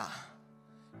နေ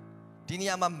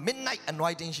ရာမှာ midnight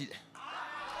anointing ရှိတယ်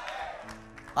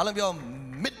အားလုံးပြော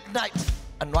midnight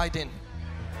anointing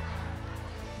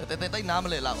တိတ်နားမ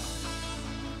လဲလောက်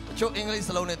တချို့အင်္ဂလိပ်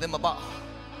စလုံးနဲ့သင်မပေါ့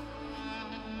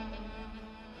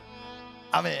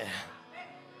အာမင်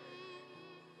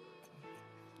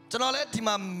ကျွန်တော်လည်းဒီ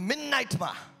မှာ midnight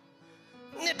မှာ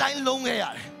နေ့တိုင်းလုံးခဲ့ရ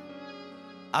တယ်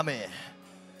အာမင်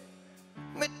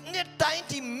နေ့တိုင်း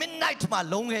ဒီ midnight မှာ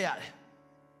လုံးခဲ့ရတယ်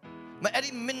မအဲ့ဒီ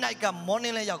midnight က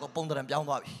morning လဲရောက်တော့ပုံတံပြောင်း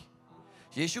သွားပြီ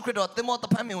ယေရှုခရစ်တော်သင်္ဘောတ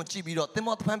ဖန်းပင်ကိုကြည့်ပြီးတော့သင်္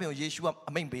ဘောတဖန်းပင်ကိုယေရှုက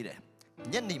အမိန့်ပေးတယ်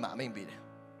ညနေမှာအမိန့်ပေးတယ်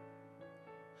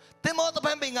သင်္ဘောတဖ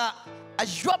န်းပင်ကအ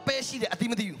ရွက်ပဲရှိတယ်အတိ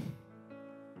မသိဘူး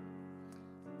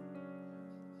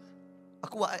အ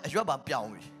ခုကအရွက်ပါပြောင်း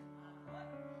ပြီ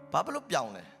ဘာလို့ပြော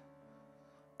င်းလဲ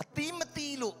အသီးမ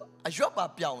သီးလို့အရွက်ပါ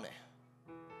ပြောင်းတယ်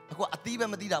အခုအသီးပဲ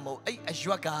မသီးတာမဟုတ်အဲ့အ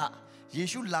ရွက်ကယေ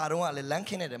ရှုလာတော့ကလည်းလမ်းခ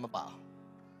င်းနေတယ်မပါဘူး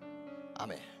အာ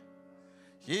မင်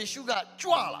ယေရှုက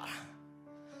ကြွလာ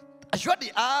အရွက်ဒီ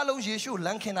အားလုံးယေရှုလ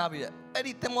မ်းခင်းထားပြီးတဲ့အဲ့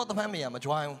ဒီသင်္ဘောတဖန်းမရမ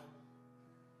ကြွိုင်းဘူး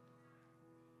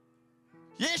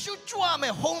ယေရှုကြွမ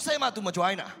ယ်ဟုံးဆဲမှာ तू မကြွို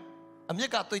င်းတာအမြ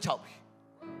စ်ကသွေးချောက်ပြီ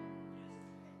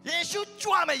ယေရှု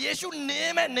ကြွမယ်ယေရှုနေ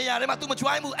မဲ့နေရာထဲမှာ तू မ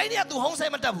ကြွိုင်းဘူးအဲ့ဒီက तू ဟုံးဆဲ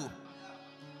မတက်ဘူး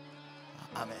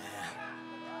အာမင်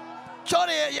ချိုး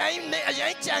ရရို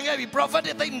င်းကြံခဲ့ပြီ prophet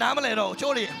တွေသိနားမလဲတော့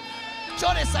ချိုးရ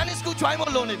Sunday school ကြွိုင်းမ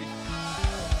လို့နေပြီ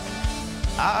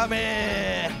အာမ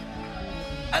င်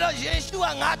အဲ့တော့ယေရှုက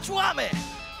ငါကြွမယ်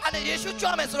အဲ့ဒါယေရှုကြွ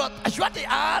မယ်ဆိုတော့အရွက်တွေ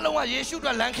အားလုံးကယေရှုအတွ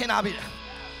က်လမ်းခင်းထားပြီ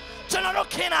ကျွန်တော်တို့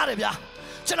ခင်းထားတယ်ဗျာ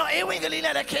ကျွန်တော်အေးဝင်ကလေး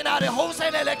နဲ့လည်းခင်းထားတယ်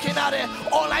wholesale နဲ့လည်းခင်းထားတယ်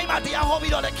online မှာတရားဟော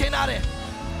ပြီးတော့လည်းခင်းထားတယ်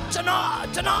ကျွန်တော်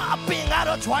အပင်က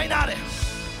တော့ join ထားတယ်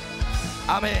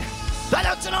အာမင်ဒါ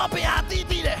ကြောင့်ကျွန်တော်အပင်အသီး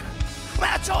သီးတယ်မ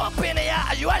အချို့အပင်တွေက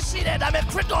အရွက်ရှိတယ်ဒါပေမဲ့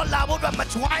ခရစ်တော်လာဖို့အတွက်မ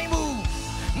join ဘူး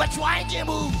မ join ခြင်း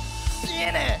ဘူးပြ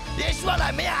င်းတယ်ယေရှုကလ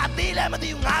ည်းမင်းအသီးလည်းမသိ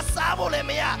ဘူးငါစားဖို့လည်း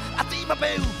မင်းအသီးမ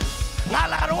ပေးဘူးငါ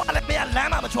လာတော့လည်းမင်းလ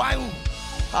မ်းမှာမ join ဘူး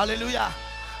hallelujah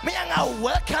မင်းငါ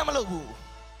welcome မလုပ်ဘူး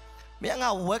မင်းငါ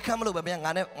welcome မလုပ်ပဲမင်း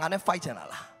ငါနဲ့ fight ချင်တာ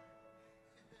လား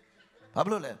ဘာဖြ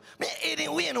စ်လို့လဲမင်းအေဒင်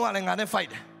ဝိရင်တော့လည်းငါနဲ့ fight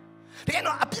တယ်တကယ်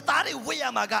တော့အပြစ်သားတွေဝေ့ရ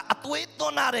မှာကအသွေးသွ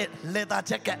န်းထားတဲ့ leather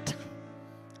jacket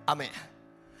အာမင်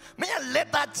မင်း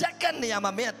leather jacket နေရာ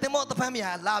မှာမင်းသင်္ဘောသဖန်းမြာ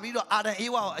လာပြီးတော့အာဒန်အေ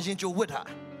ဝါကိုအရင်ကြိုဝတ်ထား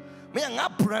မင်းငါ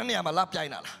brand နေရာမှာလာပြိုင်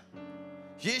တာလား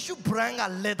ယေရှု brand က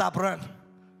leather brand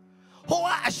ဟိုက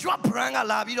အရွှတ် brand က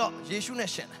လာပြီးတော့ယေရှု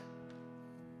နဲ့ရှင်တယ်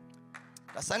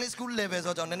ဒါ Sunday school level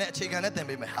ဆိုတော့နည်းနည်းအခြေခံနဲ့သင်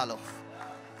ပေးမယ်အားလုံး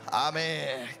အာမင်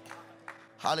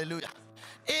hallelujah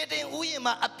အေဒင်ဥယျာဉ်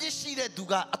မှာအပြစ်ရှိတဲ့သူ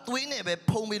ကအသွေးနဲ့ပဲ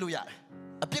ဖုံးပေးလို့ရတယ်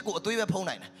အပြစ်ကိုအသွေးပဲဖုံး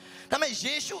နိုင်တယ်ဒါပေမဲ့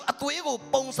ယေရှုအသွေးကို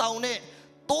ပုံဆောင်တဲ့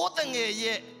တိုးတငယ်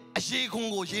ရဲ့အရေးခွန်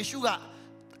ကိုယေရှုက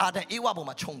အာဒန်အေဝါပေါ်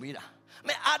မှာခြုံပေးတာ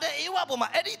မဲ့အာဒန်အေဝါပေါ်မှာ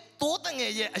အဲ့ဒီတိုးတင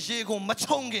ယ်ရဲ့အရေးခွန်မ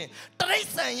ခြုံခင်တရိ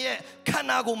ษံရဲ့ခန္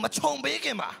ဓာကိုမခြုံပေးခ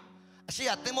င်မှာအရှိ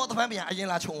ကသင်္ဘောသဖန်းပြန်အရင်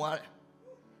လာခြုံသွားတယ်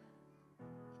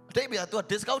အတိတ်ပြန်သူက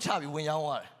discount ချပြီးဝင်ရောင်း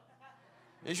သွားတယ်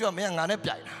ယေရှုကမင်းကငါနဲ့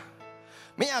ပြိုင်တာ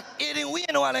မင်းကအေဒင်ဝိရ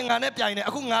င်တော့လည်းငါနဲ့ပြိုင်တယ်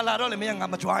အခုငါလာတော့လည်းမင်းကငါ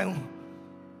မကြွိုင်းဘူး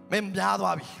မင်းများ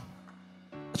သွားပြီ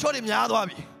အချောတွေများသွား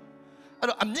ပြီအဲ့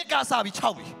တော့အမြင့်ကစပြီး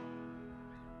6ပြီ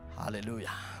ဟာလေလု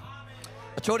ယာ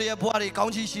အချောတွေရဲ့ဘဝတွေကော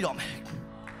င်းချီးရှိတော့မယ်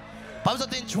ဘာ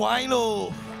လို့တင် join လို့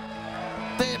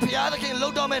တဲ့ဖခင်သခင်လှု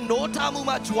ပ်တော့မယ်နိုးထားမှု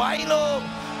မှာ join လို့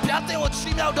ဖခင်တင်ကို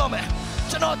ချီးမြှောက်တော့မယ်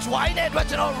ကျွန်တော် join တဲ့အတွက်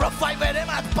ကျွန်တော် revival ထဲ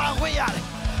မှာပါခွင့်ရတယ်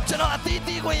ကျွန်တော်အသီး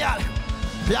သီးခွင့်ရတယ်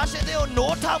ဘုရားရှင်တင်ကို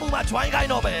နိုးထားမှုမှာ join ခိုင်း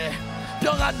တော့မယ်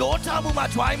ပြောငါနိုးထားမှုမှာ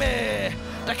join မယ်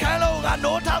တခါလုံးငါ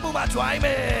နိုးထားမှုမှာ join မ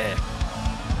ယ်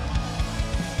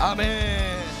အာမင်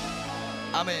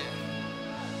အာမင်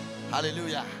ဟာလေလု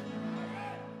ယာ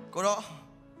ကို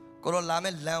ရောလာမ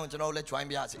ယ့်လမ်းကိုကျွန်တော်လည်း join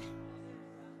ပြရစီ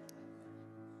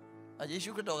ယေ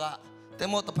ရှုခရစ်တော်ကသ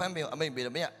င်္ဘောတဖန်းပင်ကိုအမိန့်ပေးတ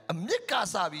ယ်မင်းကအမြစ်က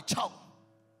စပြီး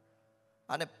6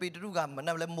အဲ့နဲ့ပေတရုကမန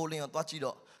က်လဲမိုးလင်းအောင်သွားကြည့်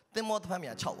တော့သင်္ဘောတဖန်းပ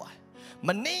င်က6သွားမ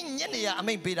နေ့ညနေကအ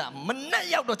မိန့်ပေးတာမနက်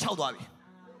ရောက်တော့6သွားပြီ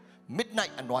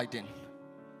midnight anointing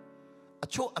အ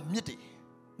ချို့အမြစ်တွေ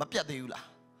မပြတ်သေးဘူးလား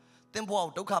သင်္ဘော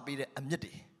ကိုဒုက္ခပေးတဲ့အမြစ်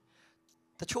တွေ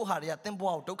တချို့ဟာတွေကသင်္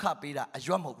ဘောကိုဒုက္ခပေးတာအ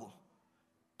ရွက်မဟုတ်ဘူး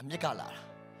အမြစ်ကလာတာ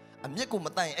အမြစ်ကိုမ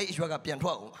တိုင်အဲ့အရွက်ကပြန်ထွ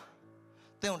က်အောင်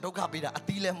သင်ကိုဒုက္ခပေးတာအ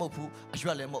သီးလည်းမဟုတ်ဘူးအရွ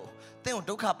က်လည်းမဟုတ်သင်ကို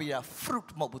ဒုက္ခပေးတာ fruit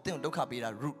မဟုတ်ဘူးသင်ကိုဒုက္ခပေးတာ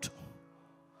root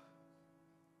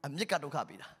အမြစ်ကဒုက္ခ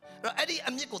ပေးတာအဲ့ဒီ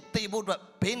အမြစ်ကိုသေဖို့အတွက်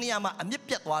ဘေးနေရာမှာအမြစ်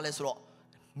ပြတ်သွားလဲဆိုတော့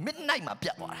midnight မှာပြ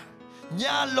တ်သွားတာ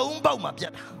ညာလုံးပေါက်မှာပြ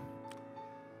တ်တာ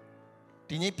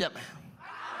ဒီနေ့ပြတ်မယ်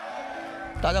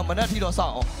ဒါကြောင့်မနက်ထီတော့စော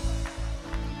င့်အောင်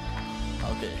โ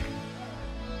อเค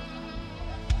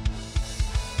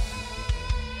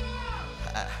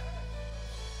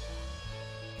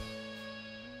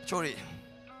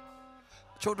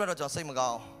ချိုးတော့ကျွန်တော်စိတ်မကော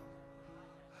င်း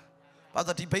ဘာ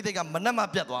လို့ဒီဘိသိက်ကမနက်မှ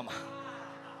ပြတ်သွားမှာ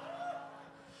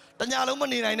တညာလုံးမ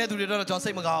နေနိုင်တဲ့သူတွေတော့ကျွန်တော်စိ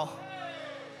တ်မကောင်း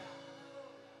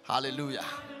ဟာလေလုယာ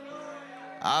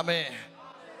အာမင်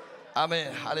အာမင်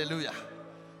ဟာလေလုယာ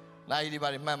နိုင်ဒီပါ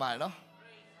တွေမှန်ပါတယ်နော်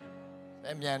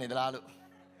အဲမြန်နေသလားလို့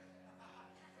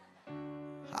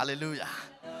ဟာလေလုယာ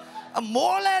အ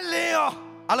မိုးလဲလင်းရော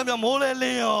အားလုံးပြောမိုးလဲလ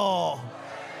င်းရော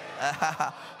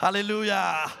ဟာလေလုယာ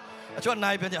အချို့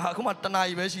နိုင်ပြန်ကြဟာအခုမှတနာ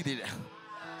ရီပဲရှိသေးတယ်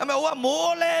အမေဟိုက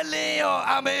မိုးလဲလင်းရော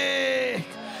အာမ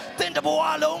င်သင်တ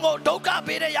ဘွားလုံးကိုဒုက္ခ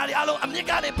ပေးတဲ့ຢာတွေအားလုံးအမြစ်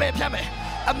ကနေပယ်ဖြတ်မယ်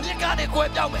အမြစ်ကနေကွဲ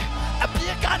ပြောင်းမယ်အပြ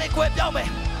စ်ကနေကွဲပြောင်းမယ်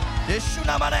ယေရှု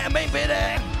နာမနဲ့အမိန့်ပေးတ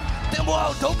ယ်သင်ဘွား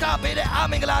ကိုဒုက္ခပေးတဲ့အာ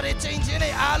မင်္ဂလာတွေချိန်ချင်း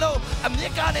တွေအားလုံးအမြ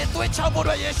စ်ကနေသွေးချောက်ဖို့အ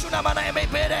တွက်ယေရှုနာမနဲ့အမိ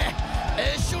န့်ပေးတယ်ယေ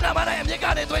ရှုနာမနဲ့အမြစ်က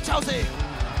နေသွေးချောက်စေ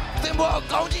သင်ဘွားကို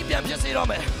ကောင်းကြီးပြန်ဖြစ်စေတော့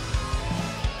မယ်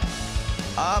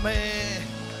အာမင်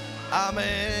အာမ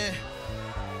င်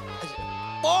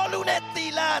ပေါ်လူနဲ့တီ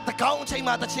လာတကောင်းအချိန်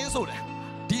မှာတချင်းဆိုတယ်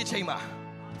ဒီအချိန်မှာ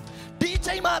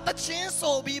တချင်း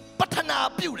ဆိုပြီးပထနာ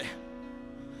ပြုတယ်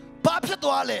ဘာဖြစ်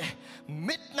သွားလဲ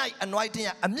midnight anointing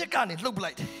ကအမြစ်ကနေလှုပ်ပ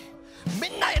လိုက်တယ်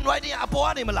midnight anointing ကအပေါ်က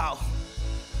နေမလာဘူး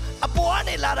အပေါ်က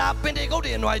နေလာတာပင်တေကုတ်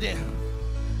တွေ anointing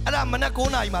အဲ့ဒါမနက်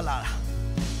9 နာရီမှလာတာ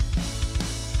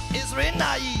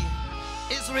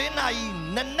Israel နာရီ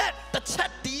နနက်တစ်ချ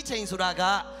က်တီးချိန်ဆိုတာက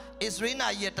Israel နာ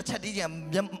ရီရဲ့တစ်ချက်တီးချိန်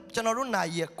ကျွန်တော်တို့နာ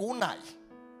ရီရဲ့9 နာရီ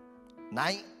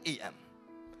 9 AM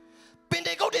ပင်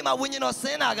တေကုတ်တွေမှာဝิญဉ်တော်ဆ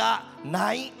င်းတာက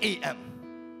9 AM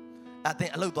အသ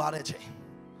င်အလုပ်သွားတဲ့ချိန်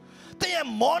သင်ရဲ့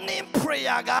morning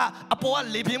prayer ကအပေါ်က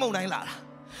လေပြင်းမုန်တိုင်းလာတာ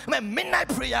midnight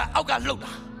prayer အောက်ကလှုပ်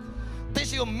တာတင်း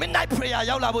ရှိကို midnight prayer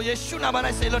ရောက်လာဖို့ယေရှုနာမ၌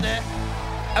ဆေလွတ်တယ်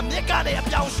အမြစ်ကနေအ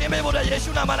ပြောင်းရှင်းပေးဖို့ယေ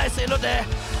ရှုနာမ၌ဆေလွတ်တယ်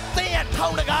တင်းရဲ့ထော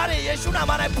င်တကားတွေယေရှုနာ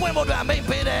မ၌ပွင့်ဖို့အမိန့်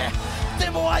ပေးတယ်တ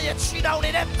င်းဘဝရဲ့ချီတောင်နေ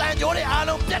တဲ့တန်ကြိုးတွေအား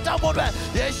လုံးပြတ်တောက်ဖို့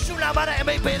ယေရှုနာမ၌အ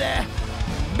မိန့်ပေးတယ်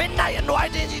midnight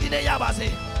anointing ကြီးဒီနေ့ရပါစေ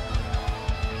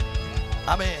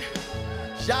အာမင်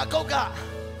ယာကုပ်က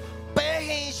ပဲဟ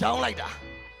င်းရောင်းလိုက်တာ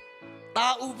တာ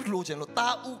ဥလိုချင်လို့တာ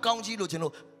ဥကောင်းကြီးလိုချင်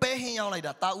လို့ပဲဟင်းရောင်းလိုက်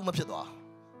တာတာဥမဖြစ်သွား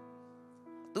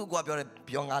သူ့ကွာပြောတယ်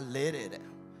ပြောငါလဲတယ်တဲ့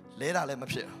လဲတာလည်းမ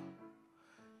ဖြစ်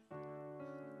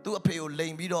သူ့အဖေကိုလိ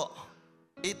န်ပြီးတော့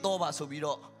အေးတော့ပါဆိုပြီး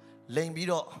တော့လိန်ပြီး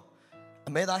တော့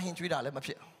အမဲသားဟင်းကျွေးတာလည်းမ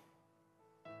ဖြစ်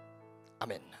အာ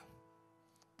မင်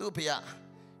သူ့အဖေက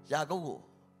ယာကုပ်ကို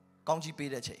ကောင်းကြီးပေး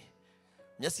တဲ့ချိန်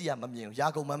မျက်စိကမမြင်ဘူးယာ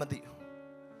ကုပ်မှမသိဘူး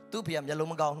သူ့ဖေကမျက်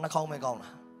လုံးမကောင်းနှာခေါင်းပဲကောင်းတာ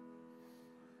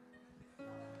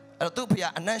အဲ့တော့သူ့ဖေက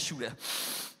အနံ့ရှူတယ်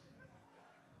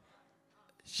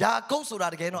ယာကုပ်ဆိုတာ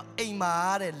တကယ်တော့အိမ်မာ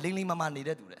တဲ့လိမ့်လိမ့်မမနေ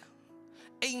တဲ့သူတဲ့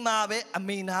အိမ်မာပဲအ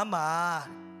မေနာမှာ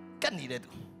ကတ်နေတဲ့သူ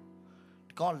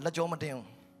ဒီကောင်လက်ကြောမတင်ဘူး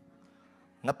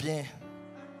ငပြင်း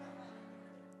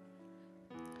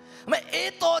အမေ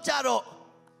အေးတော့ကြတော့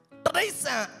တရိ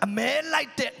ษံအမဲလို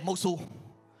က်တဲ့မုတ်ဆိုး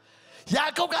ယာ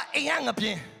ကုပ်ကအိမ်ကငပြ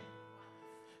င်း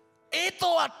အေး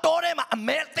တော့တောထဲမှာအ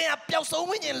မဲအတင်းပျောက်ဆုံး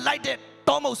ဝိညာဉ်လိုက်တဲ့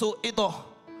တောမုတ်ဆိုးအေးတော့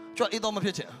ကျွတ်အေးတော့မဖြ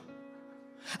စ်ချင်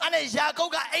အဲ့နဲ့ယာကု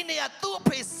ပ်ကအဲ့နေရသူ့အ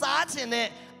ဖေစားချင်တဲ့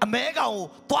အမဲကောင်ကို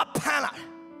သွားဖမ်းလာ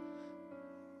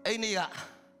အဲ့နေက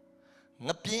င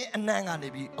ပြင်းအနံ့ကနေ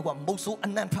ပြီးအခုမုတ်ဆိုးအ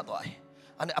နံ့ထွက်သွားတယ်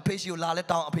အဲ့နဲ့အဖေရှိကိုလာလဲ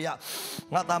တောင်းအဖေက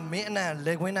ငါသားမင်းအနံ့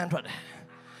လေခွင်းနှံ့ထွက်တယ်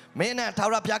မင်းနဲ့ထာဝ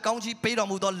ရဘုရားကောင်းကြီးပေးတော်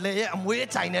မူသောလေရဲ့အမွေး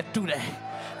ချိုင်နဲ့တူတယ်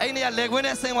အိမ်ထဲကလေခွင်း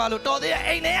နဲ့ဆင်းသွားလို့တော်သေးရဲ့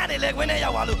အိမ်ထဲကနေလေခွင်းနဲ့ရော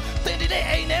က်သွားလို့သင်ဒီနေ့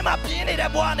အိမ်ထဲမှာပြင်းနေတဲ့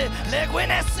ဘဝနဲ့လေခွင်း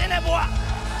နဲ့ဆင်းတဲ့ဘဝ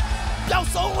ပျောက်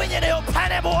ဆုံးဝိညာဉ်တွေကိုဖ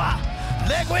မ်းတဲ့ဘဝ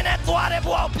လေခွင်းနဲ့သွားတဲ့ဘ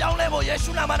ဝကိုပြောင်းလဲဖို့ယေ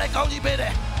ရှုနာမနဲ့ကောင်းကြီးပေးတ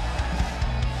ယ်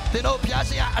သင်တို့ဘုရား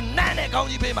ရှင်ကအနံ့နဲ့ကောင်း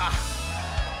ကြီးပေးပါ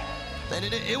သင်ဒီ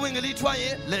နေ့ဧဝံဂေလိထွက်ရ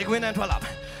င်လေခွင်းနဲ့ထွက်လာမ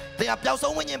ယ်သင်ကပျောက်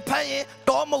ဆုံးဝိညာဉ်ဖမ်းရင်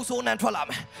တောမုတ်ဆိုးနဲ့ထွက်လာ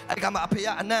မယ်အဲ့ဒီကမှာအဖေက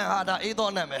အနံ့ဟာဒါအေးသော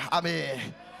အနံ့ပဲအာမင်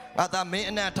ငါသားမင်း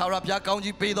အနံ့ထာဝရဘုရားကောင်း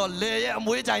ကြီးပေးတော့လေရဲ့အ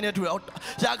မွေးကြိုင်နဲ့တူတယ်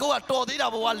ယာကုပ်ကတော်သေးတာ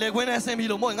ဘဝလေခွင်းနဲ့ဆင်းပြီး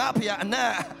လို့မဟုတ်ငါအဖေကအ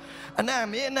နံ့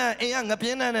မင်းအနံ့အိမ်ကငပြ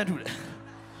င်းနှံ့နဲ့တူတယ်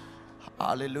ဟာ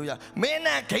လေလုယာမင်းအ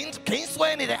နံ့ဂိမ်းဆွဲ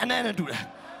နေတဲ့အနံ့နဲ့တူတယ်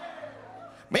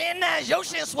မင်းအနံ့ရုပ်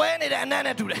ရှင်ဆွဲနေတဲ့အနံ့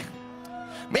နဲ့တူတယ်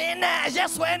မင်းအနံ့အရက်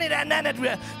ဆွဲနေတဲ့အနံ့နဲ့တူတ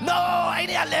ယ် no အဲ့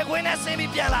ဒီကလေခွင်းနဲ့ဆင်း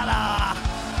ပြီးပြန်လာတာ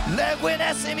လေခွင်း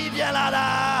နဲ့ဆင်းပြီးပြန်လာတာ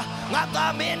ငါ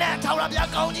သားမင်းနဲ့ထာဝရဘုရား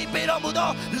ကောင်းကြီးပေးတော်မူသော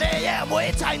လေရဲ့အ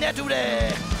မွေးချိုင်နဲ့တူတယ်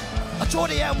အချို့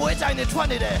တွေရဲ့အမွေးချိုင်နဲ့ထွက်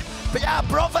နေတယ်ဘုရား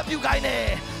prophet ပြုခိုင်းတယ်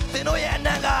သင်တို့ရဲ့အ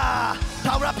နံ့က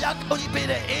ထာဝရဘုရားကောင်းကြီးပေး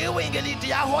တဲ့ဧဝံဂေလိတ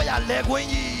ရားဟောရာလေခွင်း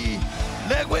ကြီး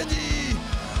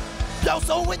ပျောက်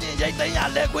ဆုံးဝိညာဉ်ရိတ်သိမ်းရာ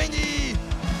လေခွင်းကြီး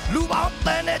လူပေါင်းတ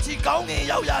န်းတဲ့ချီကောင်းငင်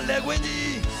ရောက်ရာလေခွင်း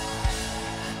ကြီး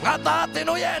ငါသားသင်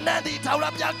တို့ရဲ့အနံ့ဒီထာဝရ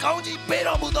ဘုရားကောင်းကြီးပေး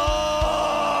တော်မူသော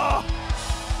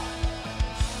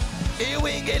ဧ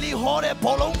ဝံဂေလိဟောတဲ့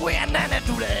ဘောလုံးကွင်းအနံ့နဲ့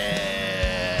တူတ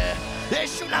ယ်ယေ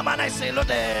ရှုနာမ၌ဆေလွတ်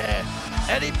တယ်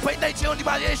အဲ့ဒီဖိတ်တဲ့ချင်းဒီ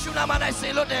ပါယေရှုနာမ၌ဆေ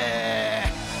လွတ်တယ်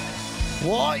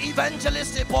ဝါ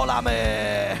evangelist ပေါ်လာမယ်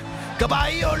ကဘာ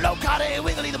ကြီးကိုလောက်ခါတဲ့ဧ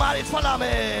ဝံဂေလိသမားတွေထွက်လာမ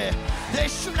ယ်ယေ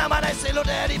ရှုနာမ၌ဆေလွတ်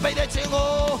တယ်အဲ့ဒီဖိတ်တဲ့ချင်း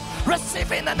ကို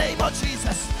receive in the name of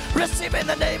Jesus receive in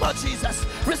the name of Jesus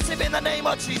receive in the name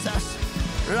of Jesus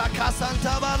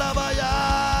rakasanta balabaya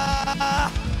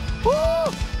woo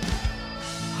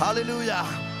hallelujah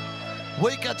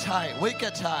wake up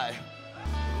child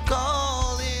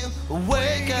calling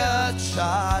wake up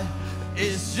child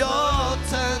it's your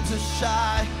turn to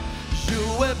shine you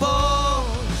were born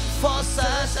for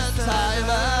such a time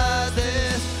as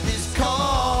this he's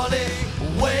calling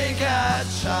wake up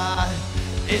child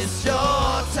it's your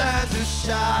turn to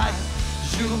shine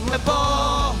you were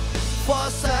born for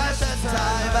such a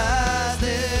time as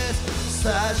this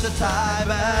such a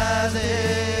time as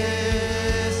this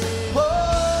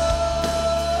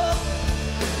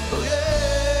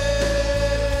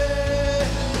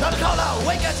call out,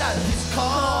 wake up child, he's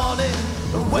calling,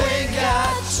 wake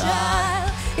up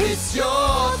child, it's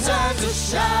your time to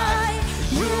shine,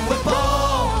 you were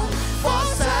born for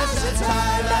such a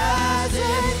time as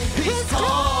this, he's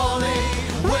calling,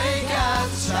 wake up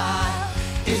child,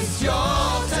 it's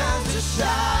your time to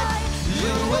shine,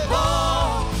 you were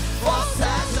born for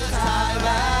such a time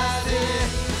as this,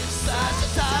 such a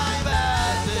time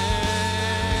as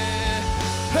this,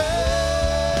 hey.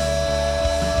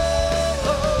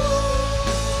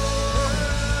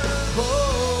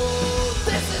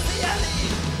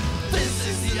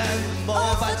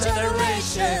 Of our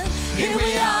generation, here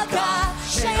we are, God,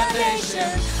 shake our nation.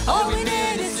 All we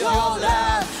need is your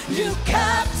love. You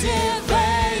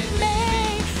captivate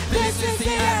me. This is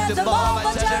the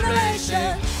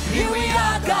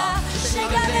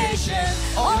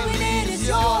All we need is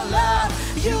your love.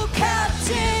 You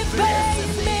captivate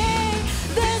me.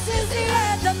 This is the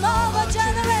anthem of a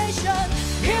generation.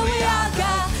 Here we are,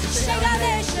 God, shake our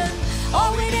nation.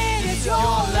 All we need is your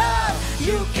love.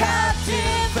 You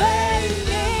captivate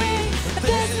me.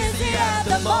 This is the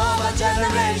anthem of a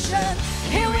generation.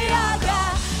 Here we are,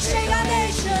 God, shake our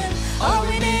nation. All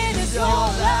we need is your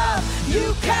love.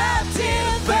 You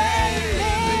captivate me.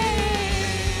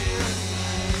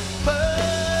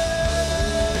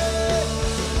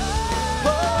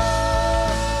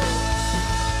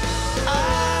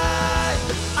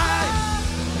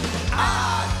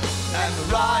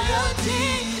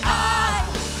 Royalty, I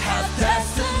have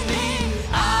destiny,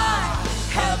 I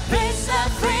have been set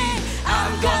free.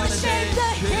 I'm gonna change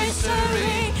the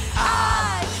history.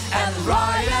 I am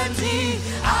royalty,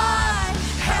 I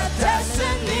have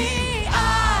destiny,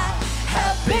 I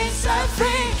have been set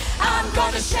free. I'm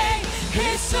gonna change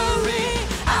history.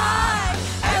 I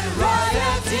am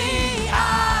royalty,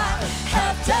 I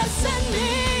have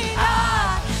destiny,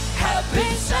 I have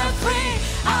been set free.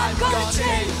 I'm gonna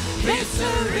change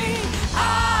history.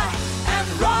 I am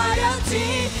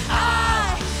royalty.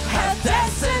 I have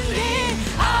destiny.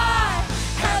 I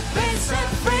have been set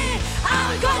free.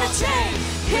 I'm gonna change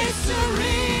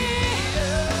history.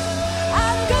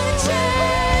 I'm gonna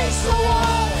change the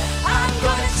world. I'm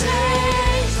gonna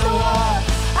change the world.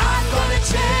 I'm gonna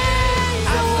change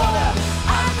the world.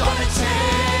 I'm gonna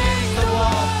change the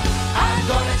world. I'm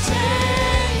gonna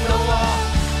change the world.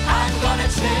 I'm gonna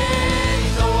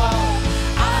change the world.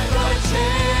 I'm gonna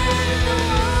change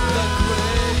the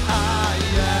great I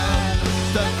am,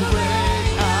 the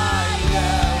great I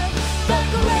am, the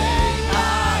great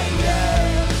I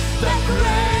am, the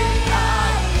great I am,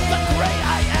 the great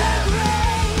I am, the great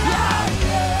I am,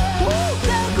 the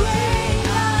great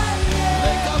I am,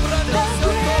 the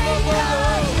great I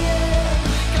am,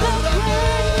 the great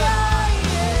I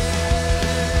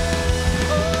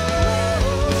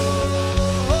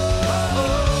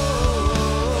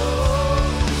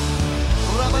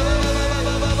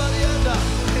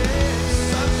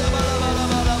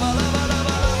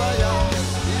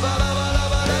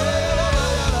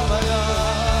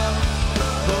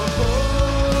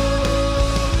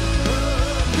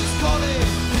He's calling,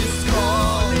 he's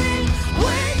calling.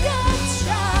 Wake up,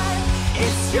 shine.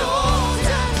 It's your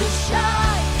time to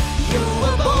shine. You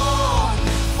were born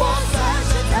for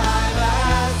such a time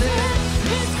as this.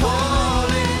 He's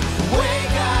calling.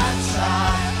 Wake up,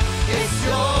 shine. It's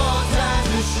your time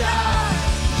to shine.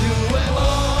 You were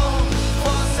born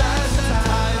for such a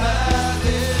time as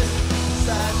this.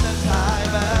 Such a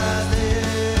time as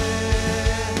this.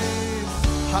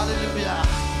 Hallelujah.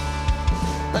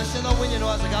 တန်ရှင်သောဝိညာဉ်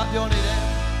တော်ကစကားပြောနေတယ်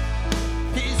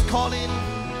He is calling.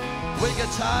 Wake a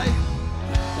child.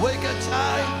 Wake a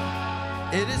child.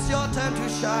 It is your time to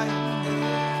shine.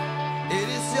 It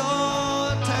is your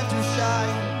time to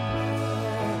shine.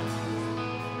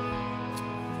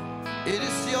 It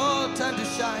is your time to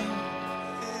shine.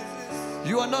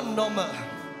 You are not normal.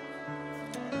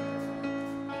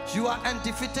 You are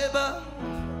undefeatable.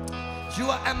 You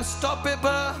are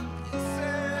unstoppable.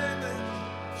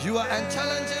 You are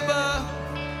unchallengeable.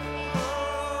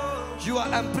 You are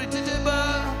unpredictable.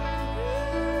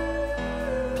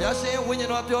 ဘုရားရှင်ဝိညာဉ်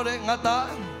တော်ပြောတယ်ငါသား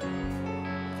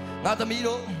ငါသမီး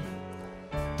တို့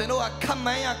သင်တို့ကခမ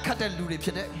န်းရခတ်တဲ့လူတွေဖြ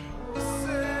စ်တဲ့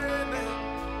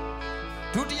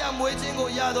ဒုတိယမွေးခြင်းကို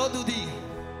ရသောသူသည်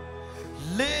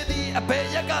လေသည်အဘယ်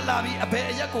ရက်ကလာပြီးအဘယ်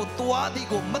အရက်ကိုသွားသည်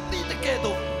ကိုမသိတဲ့ကဲ့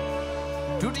သို့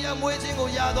ဒုတိယမွေးခြင်းကို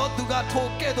ရသောသူကထို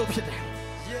ကဲ့သို့ဖြစ်တယ်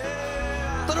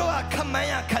သူတို့ကခမန်း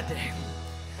ရခတ်တယ်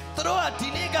သူတို့ကဒီ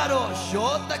နေ့ကတော့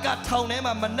ယောသက်ကထောင်ထဲ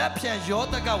မှာမနှက်ဖြန်ယော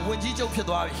သက်ကဝင်ကြီးချုပ်ဖြစ်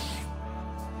သွားပြီ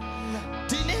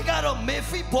ဒီနေ့ကတော့မေ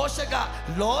ဖိဘောရှက်က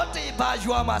လောတေဘာ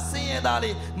ရွာမှာဆင်းရဲသား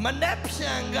လေးမနှက်ဖြ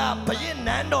န်ကဘရင်န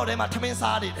န်းတော်ထဲမှာထမင်း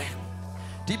စားနေတယ်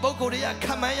ဒီပုဂ္ဂိုလ်တွေကခ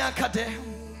မန်းရခတ်တယ်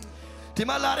ဒီ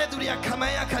မှာလာတဲ့သူတွေကခမ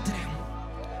န်းရခတ်တယ်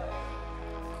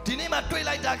ဒီနေ့မှာတွေး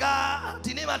လိုက်တာက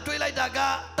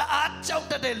တအားကြောက်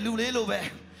တတ်တဲ့လူလေးလိုပဲ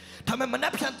ဒါပေမဲ့မနှ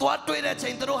က်ဖြန်သွားတွေးတဲ့ချိ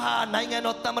န်သူတို့ဟာနိုင်ငံ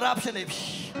တော်သမ္မတဖြစ်နေပြီ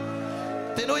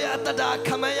သင်တို့ရဲ့အတ္တခ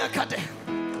မန်းရခတ်တယ်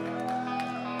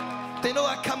သင်တို့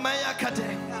ကခမန်းရခတ်တ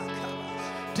ယ်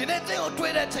ဒီနေ့သင်ကို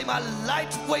တွေးတဲ့ချိန်မှာ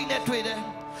light weight နဲ့တွေးတယ်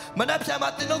မနှက်ဖြန်မှာ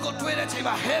သင်တို့ကိုတွေးတဲ့ချိန်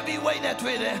မှာ heavy weight နဲ့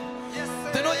တွေးတယ်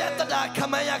သင်တို့ရဲ့အတ္တခ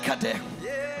မန်းရခတ်တယ်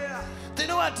သင်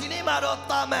တို့ကဒီနေ့မှာတော့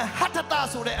တာမန်ဟတ္တ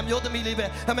ဆိုတဲ့အမျိုးသမီးလေးပဲ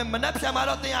ဒါပေမဲ့မနှက်ဖြန်မှာ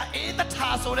တော့သင်ဟာအေးတထာ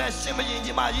ဆိုတဲ့ရှင်မယင်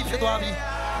ကြီးမကြီးဖြစ်သွားပြီ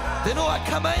သင်တို့က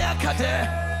ခမန်းရခတ်တယ်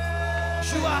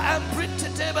You are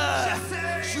unpredictable.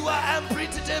 You are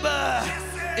unpredictable.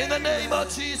 In the name of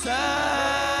Jesus.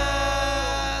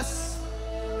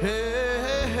 Hey,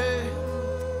 hey, hey.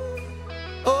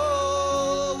 Oh.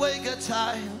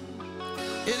 time.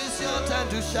 It is your time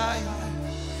to shine.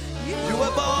 You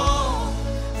were born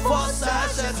for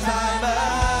such a time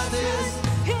as this.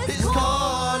 He's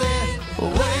calling,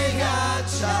 wake up,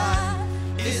 shine.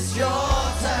 It's your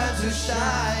time to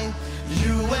shine.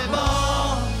 You were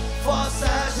born for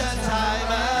such a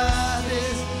time as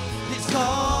this. He's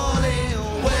calling,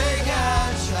 wake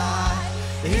up, shine.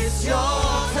 It's your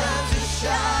time to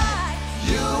shine.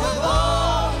 You were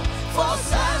born for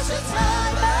such a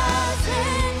time as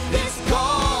this. He's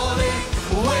calling,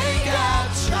 wake up,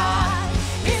 shine.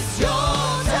 It's your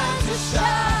time to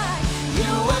shine.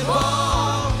 You were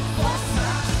born for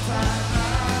such a time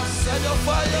as this. Set your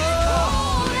fire.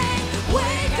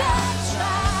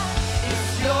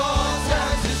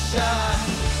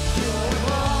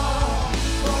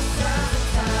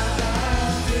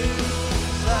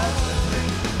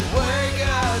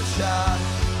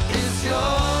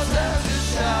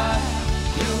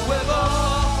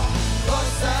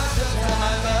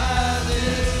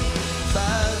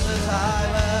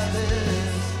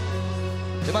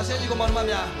 Mà sẽ có món mà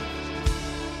nhà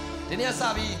đến nhà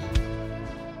sao đi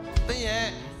thế nhỉ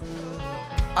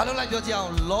anh lạiပြောgì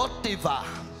không Lotiva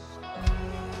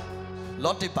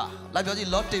lạiပြောgì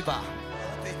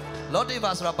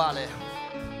Lotiva là ba lệ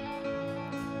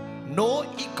no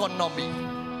economy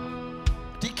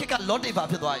đi cái Lotiva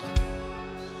phía ngoài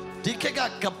đi cái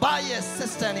cái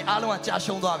system này anh trả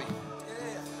xong rồi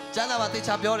chẳng là tôi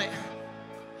chấp nhận đấy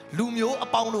lùm ở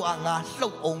bao nhiêu ngà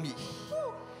lâu ông mi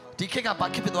đi cái cái bác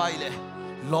phía ngoài này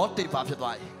Lotiva phía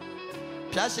ngoài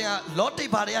phía sau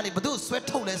Lotiva này anh bắt đầu sweat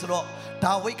thâu lên rồi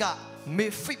đào với cả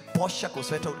Mephibosheth của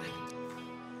sweat thâu này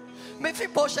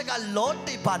Mephibosheth cái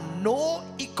Lotiva no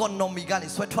economy cái này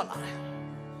sweat thâu lại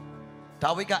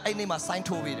đào với cả anh này mà sign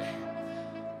thâu về này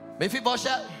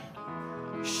Mephibosheth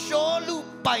số lu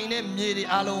bài này nhiều đi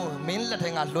alo mình là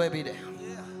thằng ăn lôi về đấy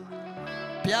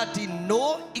phía đi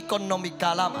no economy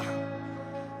cả lắm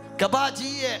các bạn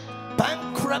chỉ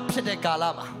bankruptဖြစ်တဲ့ကာလ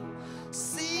မှာ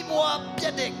စီးပွားပြ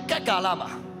တ်တဲ့ကတ်ကာလမှာ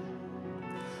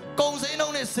ကုန်စည်နှု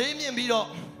န်းနဲ့ဈေးမြင့်ပြီးတော့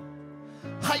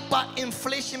hyper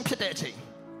inflation ဖြစ်တဲ့အချိန်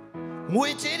ငွေ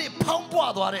ကြေးတွေဖောင်းပွ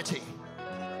သွားတဲ့အချိန်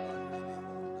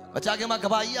မကြခင်မှာက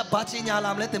ဘာကြီးကဘာချင်းညာ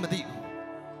လာမလဲသင်မသိဘူး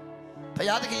ဘု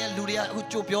ရားသခင်ရဲ့လူတွေကအခု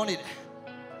ကြိုပြောနေတယ်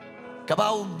ကဘာ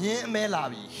ကိုမြင်းအမဲလာ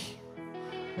ပြီ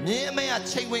မြင်းအမဲက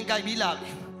ချိန်ဝင်ကြိုက်ပြီးလာပြီ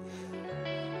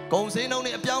ကုန်စည်နှုန်း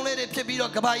တွေအပြောင်းလဲတွေဖြစ်ပြီး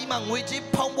တော့ကဘာကြီးမှာငွေကြေး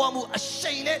ဖောင်းပွားမှုအ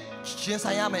ရှိန်နဲ့ရှင်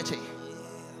ဆိုင်ရမယ့်အချိန်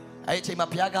အဲ့ဒီအချိန်မှာ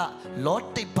ဘုရားကလော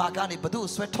တိဘာကနေဘသူ့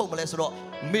ကိုဆွဲထုတ်မလဲဆိုတော့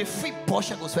မေဖိဘော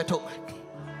ရှက်ကိုဆွဲထုတ်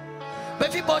မေ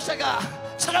ဖိဘောရှက်က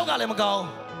ခြေထောက်ကလည်းမကောင်း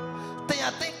တင်ရ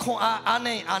တင်ခွန်အား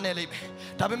နေလိမ့်မယ်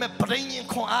ဒါပေမဲ့ဗြိဉ္ဉ်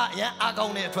ခွန်အားအရန်အားကော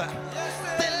င်းတဲ့အတွက်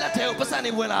တင်လက်ထဲကိုပတ်စံ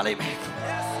တွေဝင်လာလိမ့်မယ်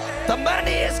The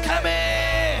money is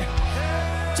coming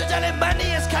ကြကြလေး money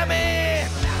is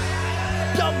coming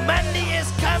Your money is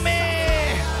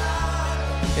coming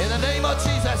in the name of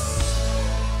Jesus.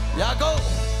 Yago,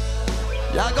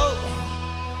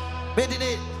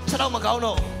 Bedini, Chano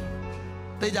Macano.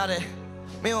 They got it.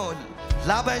 Me on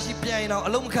Labashi piano,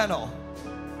 Alumcano.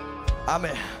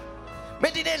 Amen.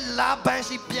 Bedini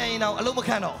Labashi piano,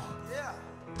 Alumcano.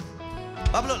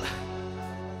 Pablo,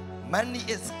 money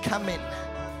is coming.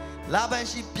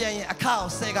 Labashi piano, a cow,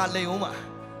 Sega Leuma.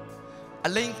 A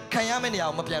link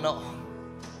Kayamani, my piano.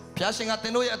 ဘုရားရှင်ကသ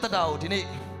င်တို့ရဲ့အသက်တာကိုဒီနေ့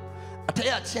အထက်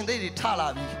ကရှင်သေးတွေထလာ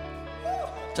ပြီ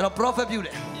ကျွန်တော် prophet ပြုတ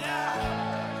ယ်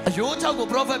အယိုးချောက်ကို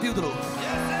prophet ပြုတယ်လို့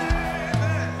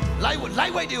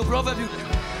light weight တွေကို prophet ပြုတယ်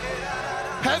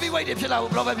heavy weight တွေဖြစ်လာ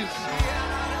ဖို့ prophet ပြုတယ်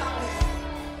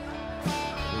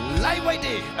light weight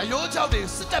တွေအယိုးချောက်တွေ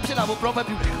စတက်ဖြစ်လာဖို့ prophet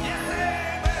ပြုတယ်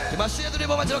ဒီမှာရှေ့သူတွေ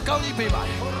ပေါ်မှာကျွန်တော်ကောင်းကြီးပေးပါတ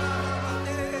ယ်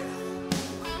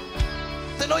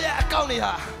သင်တို့ရဲ့အကောင့်တွေ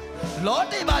ဟာလော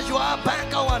တိဘာရွာဘန်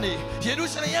ကောင်းကနေယေရု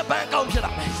ရှလင်ရဲ့ဘန်ကောင်းဖြစ်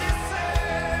လာမယ်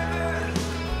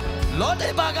လောတိ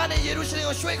ဘာကနေယေရုရှလင်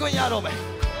ကိုရွှေ့ခွင့်ရတော့မယ်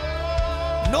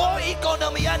no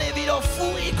economy ကနေပြီးတော့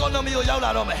full economy ကိုရောက်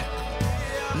လာတော့မယ်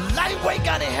light weight က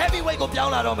နေ heavy weight ကိုပြော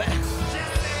င်းလာတော့မယ်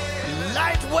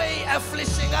light weight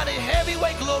affliction ကနေ heavy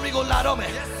weight glory ကိုလာတော့မ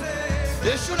ယ်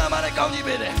ယေရှုနာမနဲ့ကောင်းကြီး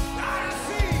ပေးတယ်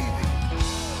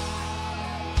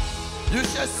You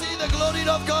shall see the glory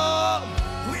of God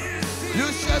You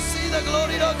shall see the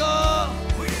glory of God.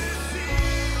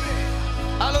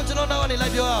 Alon chano na wani lai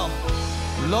pyo.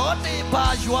 Lote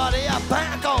ba ywa de ya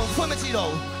ban account phwint ma chi do.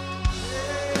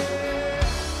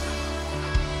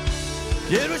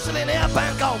 Jerusalem de ya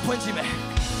ban account phwint chi me.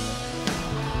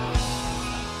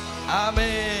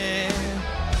 Amen.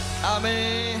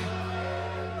 Amen.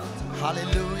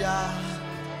 Hallelujah.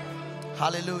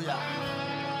 Hallelujah.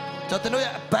 ကျွန်တော်တို့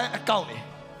ရဲ့ဘန်အကောင့်တွေ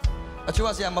အချို့က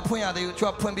ဆရာမဖွင့်ရသေးဘူးအ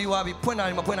ချို့ကဖွင့်ပြီးွားပြီးဖွင့်တာ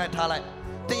တွေမဖွင့်နိုင်ထားလိုက်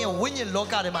တင်းရဲ့ဝိညာဉ်လော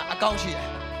ကထဲမှာအကောင့်ရှိတယ်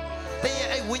တင်းရဲ့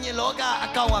အဲ့ဝိညာဉ်လောကအ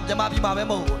ကောင့်ကမြန်မာပြည်မှာပဲ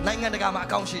မဟုတ်ဘူးနိုင်ငံတကာမှာအ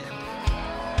ကောင့်ရှိတယ်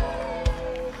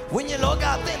ဝိညာဉ်လောက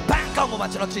တင်းဘဏ်အကောင့်ပေါ်မှာ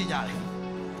ကျွန်တော်ကြည့်ကြတယ်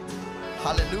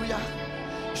ဟာလေလုယာ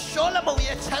ရှောလမုန်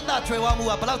ရဲ့ချမ်းသာကြွယ်ဝမှု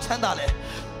ကဘယ်လောက်ချမ်းသာလဲ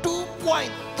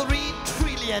 2.3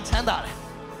 trillion ချမ်းသာတယ်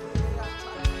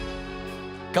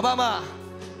ကမ္ဘာမှာ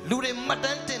လူတွေမတ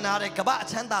န်းတင်ထားတဲ့ကမ္ဘာအ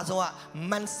ချမ်းသာဆုံးက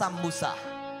မန်ဆာမူဆာ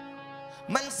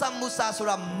ဆို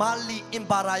တာမာလီအင်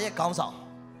ပါယာရဲ့ခေါင်းဆောင်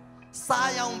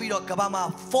စားရောင်းပြီးတော့ကမ္ဘာမှာ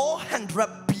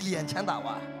400 billion ချမ်းသာ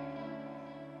သွား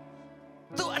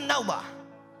သူအနောက်မှာ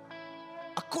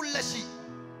အခုလက်ရှိ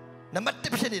နံပါတ်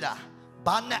1ဖြစ်နေတာ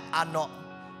ဘာနဲ့အာနော့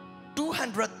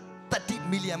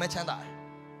230 million ပဲချမ်းသာတယ်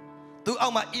သူအော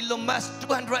က်မှာ Elon Musk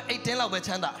 218လောက်ပဲ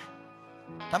ချမ်းသာတယ်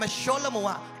ဒါပေမဲ့ရှောလမုန်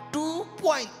က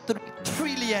2.3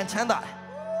 trillion ချမ်းသာတယ်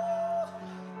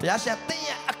ဘုရားရှင်တင်း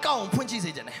ရဲ့အကောင့်ဖွင့်ကြည့်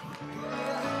စေခြင်းနဲ့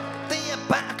တင်းရဲ့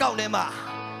ဘဏ်အကောင့်ထဲမှာ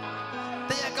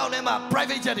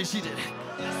private jet တွေရှိတယ်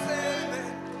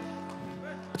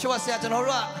အချို့ကဆရာကျွန်တော်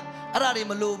တို့ကအဲ့ဒါတွေ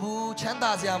မလိုဘူးချမ်း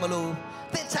သာစရာမလို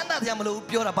တင်းချမ်းသာစရာမလိုဘူး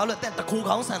ပြောတာဘာလို့လဲတင်းတကူ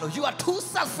ကောင်းဆန်လို့ you are too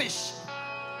selfish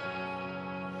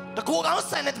တကူကောင်း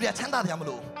ဆန်တဲ့သူတွေကချမ်းသာစရာမ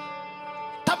လို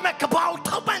ဒါပေမဲ့ကပောက်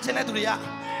ထောက်ပံ့ခြင်းတဲ့သူတွေက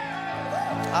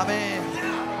အာမင်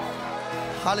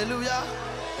ဟာလေလုယာ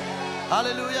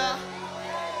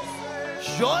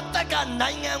ယောသက်က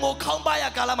နိုင်ငံကိုခေါင်းပါရ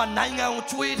ကာလမှာနိုင်ငံကို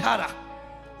ကျွေးထားတာ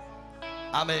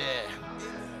အာမင်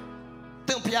သ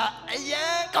င်ဖျားအရ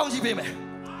င်ကောင်းကြည့်ပေးမယ်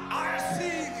I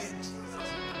receive it.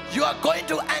 You are going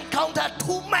to encounter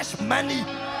too much money.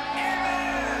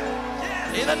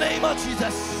 Yes. In the name of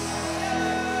Jesus.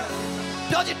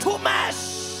 Too much.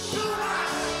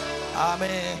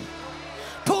 Amen.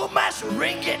 Too much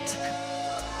ringgit.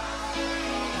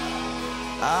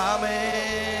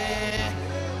 Amen.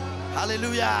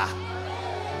 Hallelujah.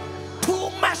 Too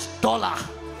much dollar.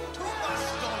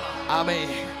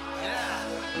 Amen.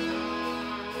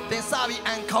 Then sabi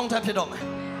encounter ဖြစ်တော့မယ်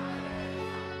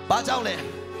ဘာကြောင့်လဲ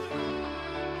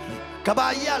ကဘာ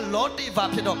ကြီးကလောတေဘာ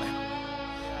ဖြစ်တော့မယ်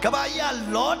ကဘာကြီးက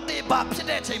လောတေဘာဖြစ်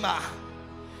တဲ့အချိန်မှာ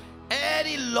အဲ့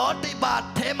ဒီလောတေဘာ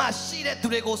ထဲမှာရှိတဲ့သူ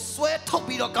တွေကိုဆွဲထုတ်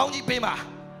ပြီးတော့ကောင်းကြီးပေးမှာ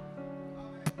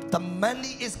The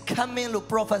money is coming လို့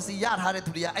prophecy ရထားတဲ့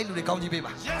သူတွေကအဲ့လူတွေကောင်းကြီးပေး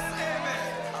မှာ Yes, amen.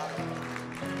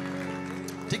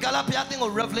 ဒီကလာဘုရားသင်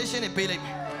ကို revelation တွေပေးလိုက်မ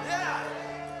ယ်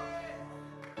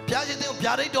ဘုရားရှင်သင်ကို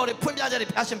ဗျာဒိတ်တော်တွေဖွင့်ပြချက်တွေ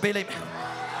ဘုရားရှင်ပေးလိုက်မယ်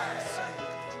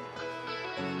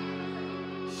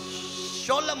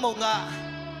ရှောလမုန်က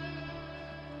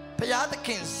ဘုရားသခ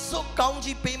င်စုကောင်း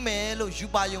ကြီးပေးမယ်လို့ယူ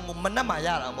ပါယုံကိုမနှက်မှရ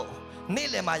တာမဟုတ်နေ့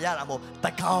လယ်မှရတာမဟုတ်တ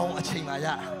ကောင်အချိန်မှရ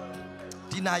တာ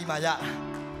ဒီနာရီမှရတာ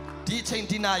ဒီအချိန်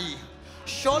ဒီနာရီ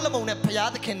ရှောလမုန်နဲ့ဘုရား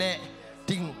သခင်နဲ့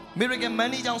ဒီ miracle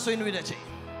money ကြောင့်ဆွေးနွေးတဲ့အချိန်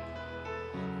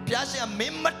ဘုရားရှင်ကမ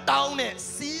င်းမတောင်းနဲ့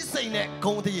စီးစိမ်နဲ့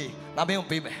ဂုဏ်တည်းငါမင်းကို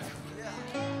ပေးမယ်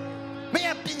မ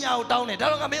င်းပညာကိုတောင်းတယ်ဒါ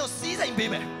တော့ငါမင်းကိုစီးစိမ်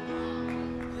ပေးမယ်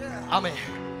အာမင်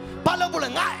ဘာလို့ပို့လဲ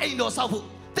ငါအိမ်တော်ဆောက်ဖို့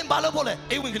သင်ဘာလို့ပို့လဲ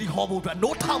အိမ်ဝင်ကလေးဟောဖို့အတွက်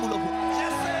နိုးထမှုလို့ဖို့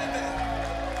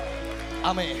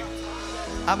အာမ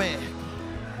င်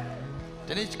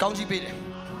ဒီနေ့ကောင်းကြီးပေးတယ်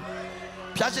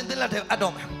ဖျားရှင်သင်လက်ထဲအပ်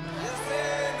တော်မယ်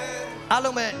အား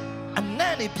လုံးပဲအ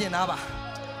နံ့နေပြင်သားပါ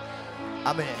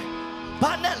အာမင်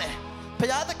ဘာနံ့လဲဘု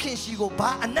ရားသခင်ရှိကိုဘာ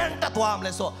အနံ့တက်သွားမ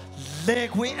လဲဆိုလေ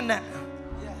ခွင်းအနံ့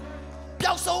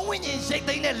ပျောက်ဆုံးဝိညာဉ်ရိတ်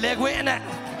သိမ်းတဲ့လေခွင်းအနံ့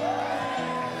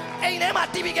အိမ်ထဲမှာ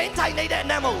TV ဂိမ်းထိုင်နေတဲ့အ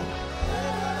နံ့မဟုတ်ဘူး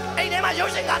အိမ်ထဲမှာရု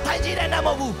ပ်ရှင်ကထိုင်ကြည့်တဲ့အနံ့မ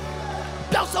ဟုတ်ဘူး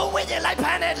ပျောက်ဆုံးဝိညာဉ်လိုက်ဖ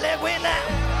မ်းတဲ့လေခွင်းအနံ့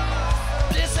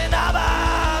ပြင်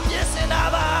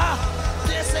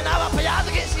ဆင်တာပါဘုရားသ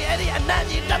ခင်ရှိအဲ့ဒီအနံ့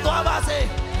ကြီးတက်သွားပါစေ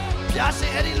ဘုရားရှ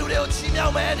င်အဲ့ဒီလူတွေကိုချီးမြှော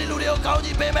က်မယ်အဲ့ဒီလူတွေကိုကောင်း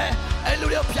ချီးပေးမယ်အဲ့ဒီလူ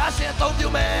တွေကိုဘုရားရှင်အသုံးပြု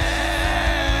မယ်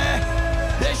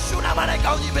ယေရှုနာမနဲ့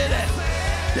ကောင်းချီးပေးတယ်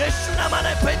ယေရှုနာမ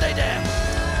နဲ့ဖိတ်တိုက်တယ်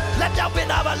လက်ပြောက်ပင်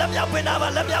တာပါရ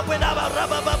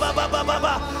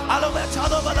ပါအလုံးမဲ့ချာ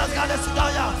တော်ဘာသာစကားနဲ့ဆုတော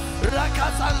င်းရရခါ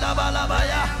ဆန်လာပါ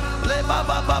ယာလေဘာ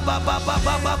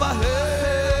ဟေ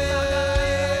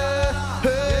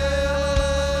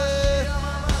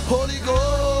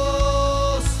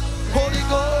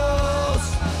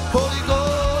Holy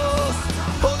Ghost,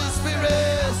 Holy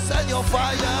Spirit, send your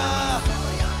fire,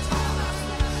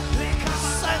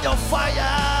 send your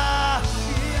fire,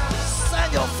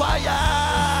 send your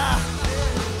fire,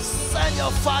 send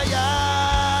your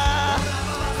fire.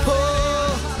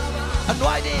 Oh,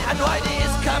 anointing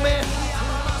is coming,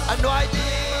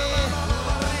 anointing.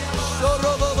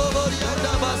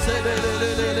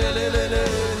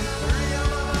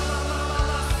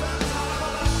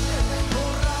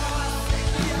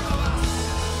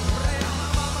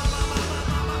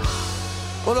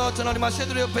 Oraကျွန်တော်ဒီမှာရှေ့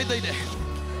သူတွေကိုဖိတ်သိပ်တယ်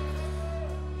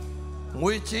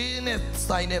ငွေချင်းနဲ့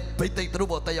ဆိုင်နဲ့ဖိတ်သိပ်သူတို့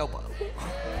ပေါ်တက်ရောက်ပါ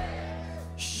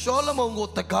Solomon go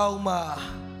the Gauma,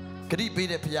 Gripe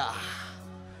de Pia.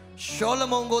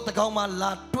 Solomon go the Gauma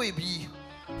la Twibi,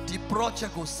 the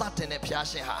project go Satin and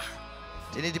Piasha.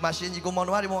 Did the machine go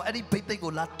Monwarimo, any pete go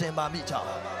Latemba Mita.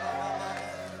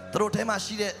 Throw Tema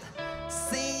she did.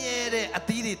 Say a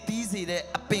titty, teasy,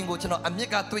 a pingo, a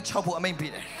mega twitch hop, a main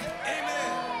beat.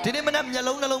 Did him and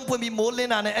Yalona put me more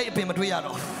than an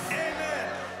epimatriano.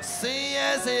 Say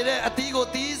as a tigo,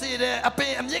 teasy, a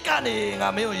pay a mecanic,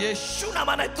 a million, shoot a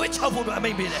man a twitch hop, a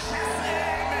main beat.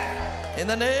 In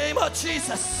the name of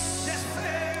Jesus,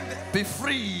 be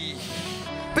free.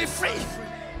 Be free.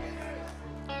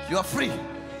 You are free.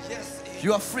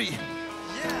 You are free.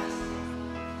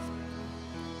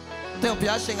 Tell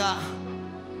Piashinga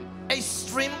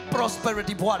extreme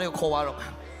prosperity. I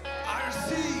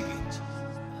receive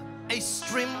it.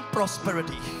 Extreme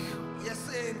prosperity. Yes,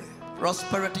 amen.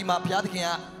 Prosperity ma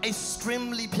Piatinga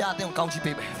extremely Piatin County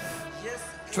baby. Yes.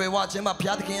 Trey watching my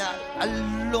Piatinga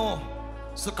alone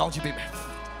so county baby.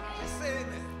 Yes,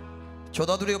 amen.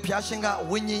 Chododu Piashinga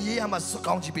winning ye am a so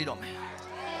county baby.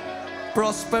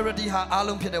 Prosperity ha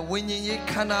alum pia winning ye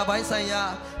kana by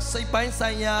saya, say by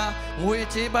saya,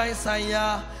 which by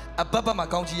saya, a baba ma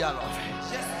county yalo.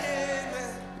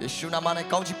 Yeshuna man a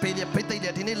county pay the pity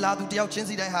that in it ladu the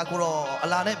outchensi de hakuro,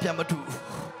 alane piamatu.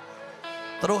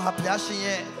 Throw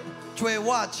hapiashi, twe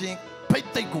watching,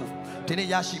 payteku, tene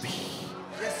yashibi.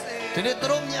 Tene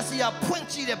throw yasia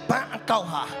punchy the bank account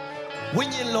ha.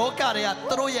 When you look at it,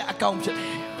 throw your account.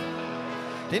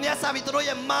 Then yes, I throw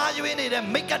your ma you in it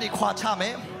and make it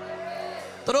quachame.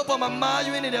 Throw my ma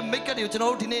you in it and make it you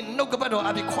know, no cabato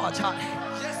abi quacha.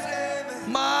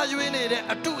 Ma you in it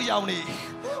a 2 yauni.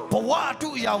 But what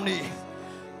 2 yauni?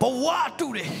 But what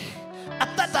 2 day? A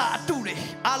tata 2 day.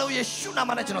 Allo Yeshuna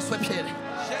manage no sweep here.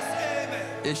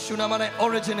 Yeshuna man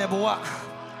original boa.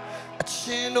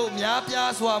 Chino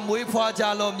Miapia so muy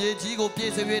poajalo, Mijigo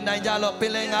piece of Nigalo,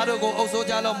 Pilengado go also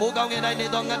jalo, Mogang and I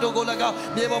need on go laga,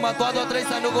 Miebo Matuado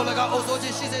Trace and go laga, also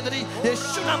she said,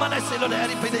 Yeshuna man I say on the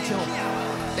Pedicho.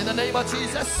 In the name of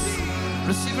Jesus,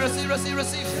 receive, receive, receive,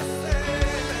 receive.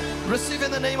 Receive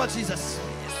in the name of Jesus.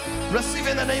 Receive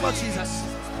in the name of Jesus.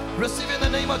 Receive in the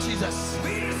name of Jesus.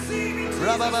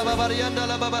 Rabba Baba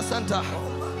Baba Santa.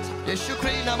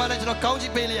 Yeshukri Namanaj no County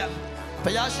Belia.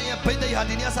 Payashi and Pete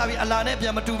Hadinia Savi Alane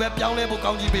Piamatu Piao level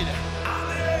County Belia.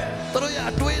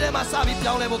 Troya Twitter Masavi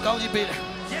Piao level County Belia.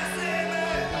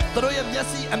 Troya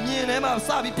Yassi and me and Emma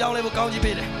Savi Piao level County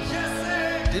Belia.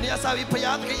 Dinia Savi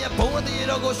Payaki and Pon the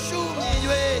Erogo Shoe,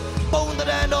 Pon the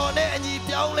Rando, and ye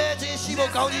Piao Legend, Shivo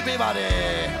County Bebade.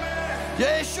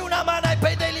 Yeshuna man, I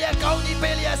pay daily a county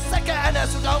belly a second and a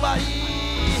Sudawa.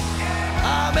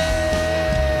 Amen.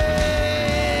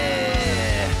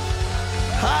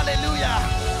 Hallelujah.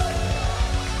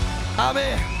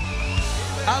 Amen.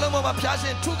 Alamo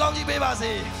Piache, 2 county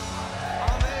babies.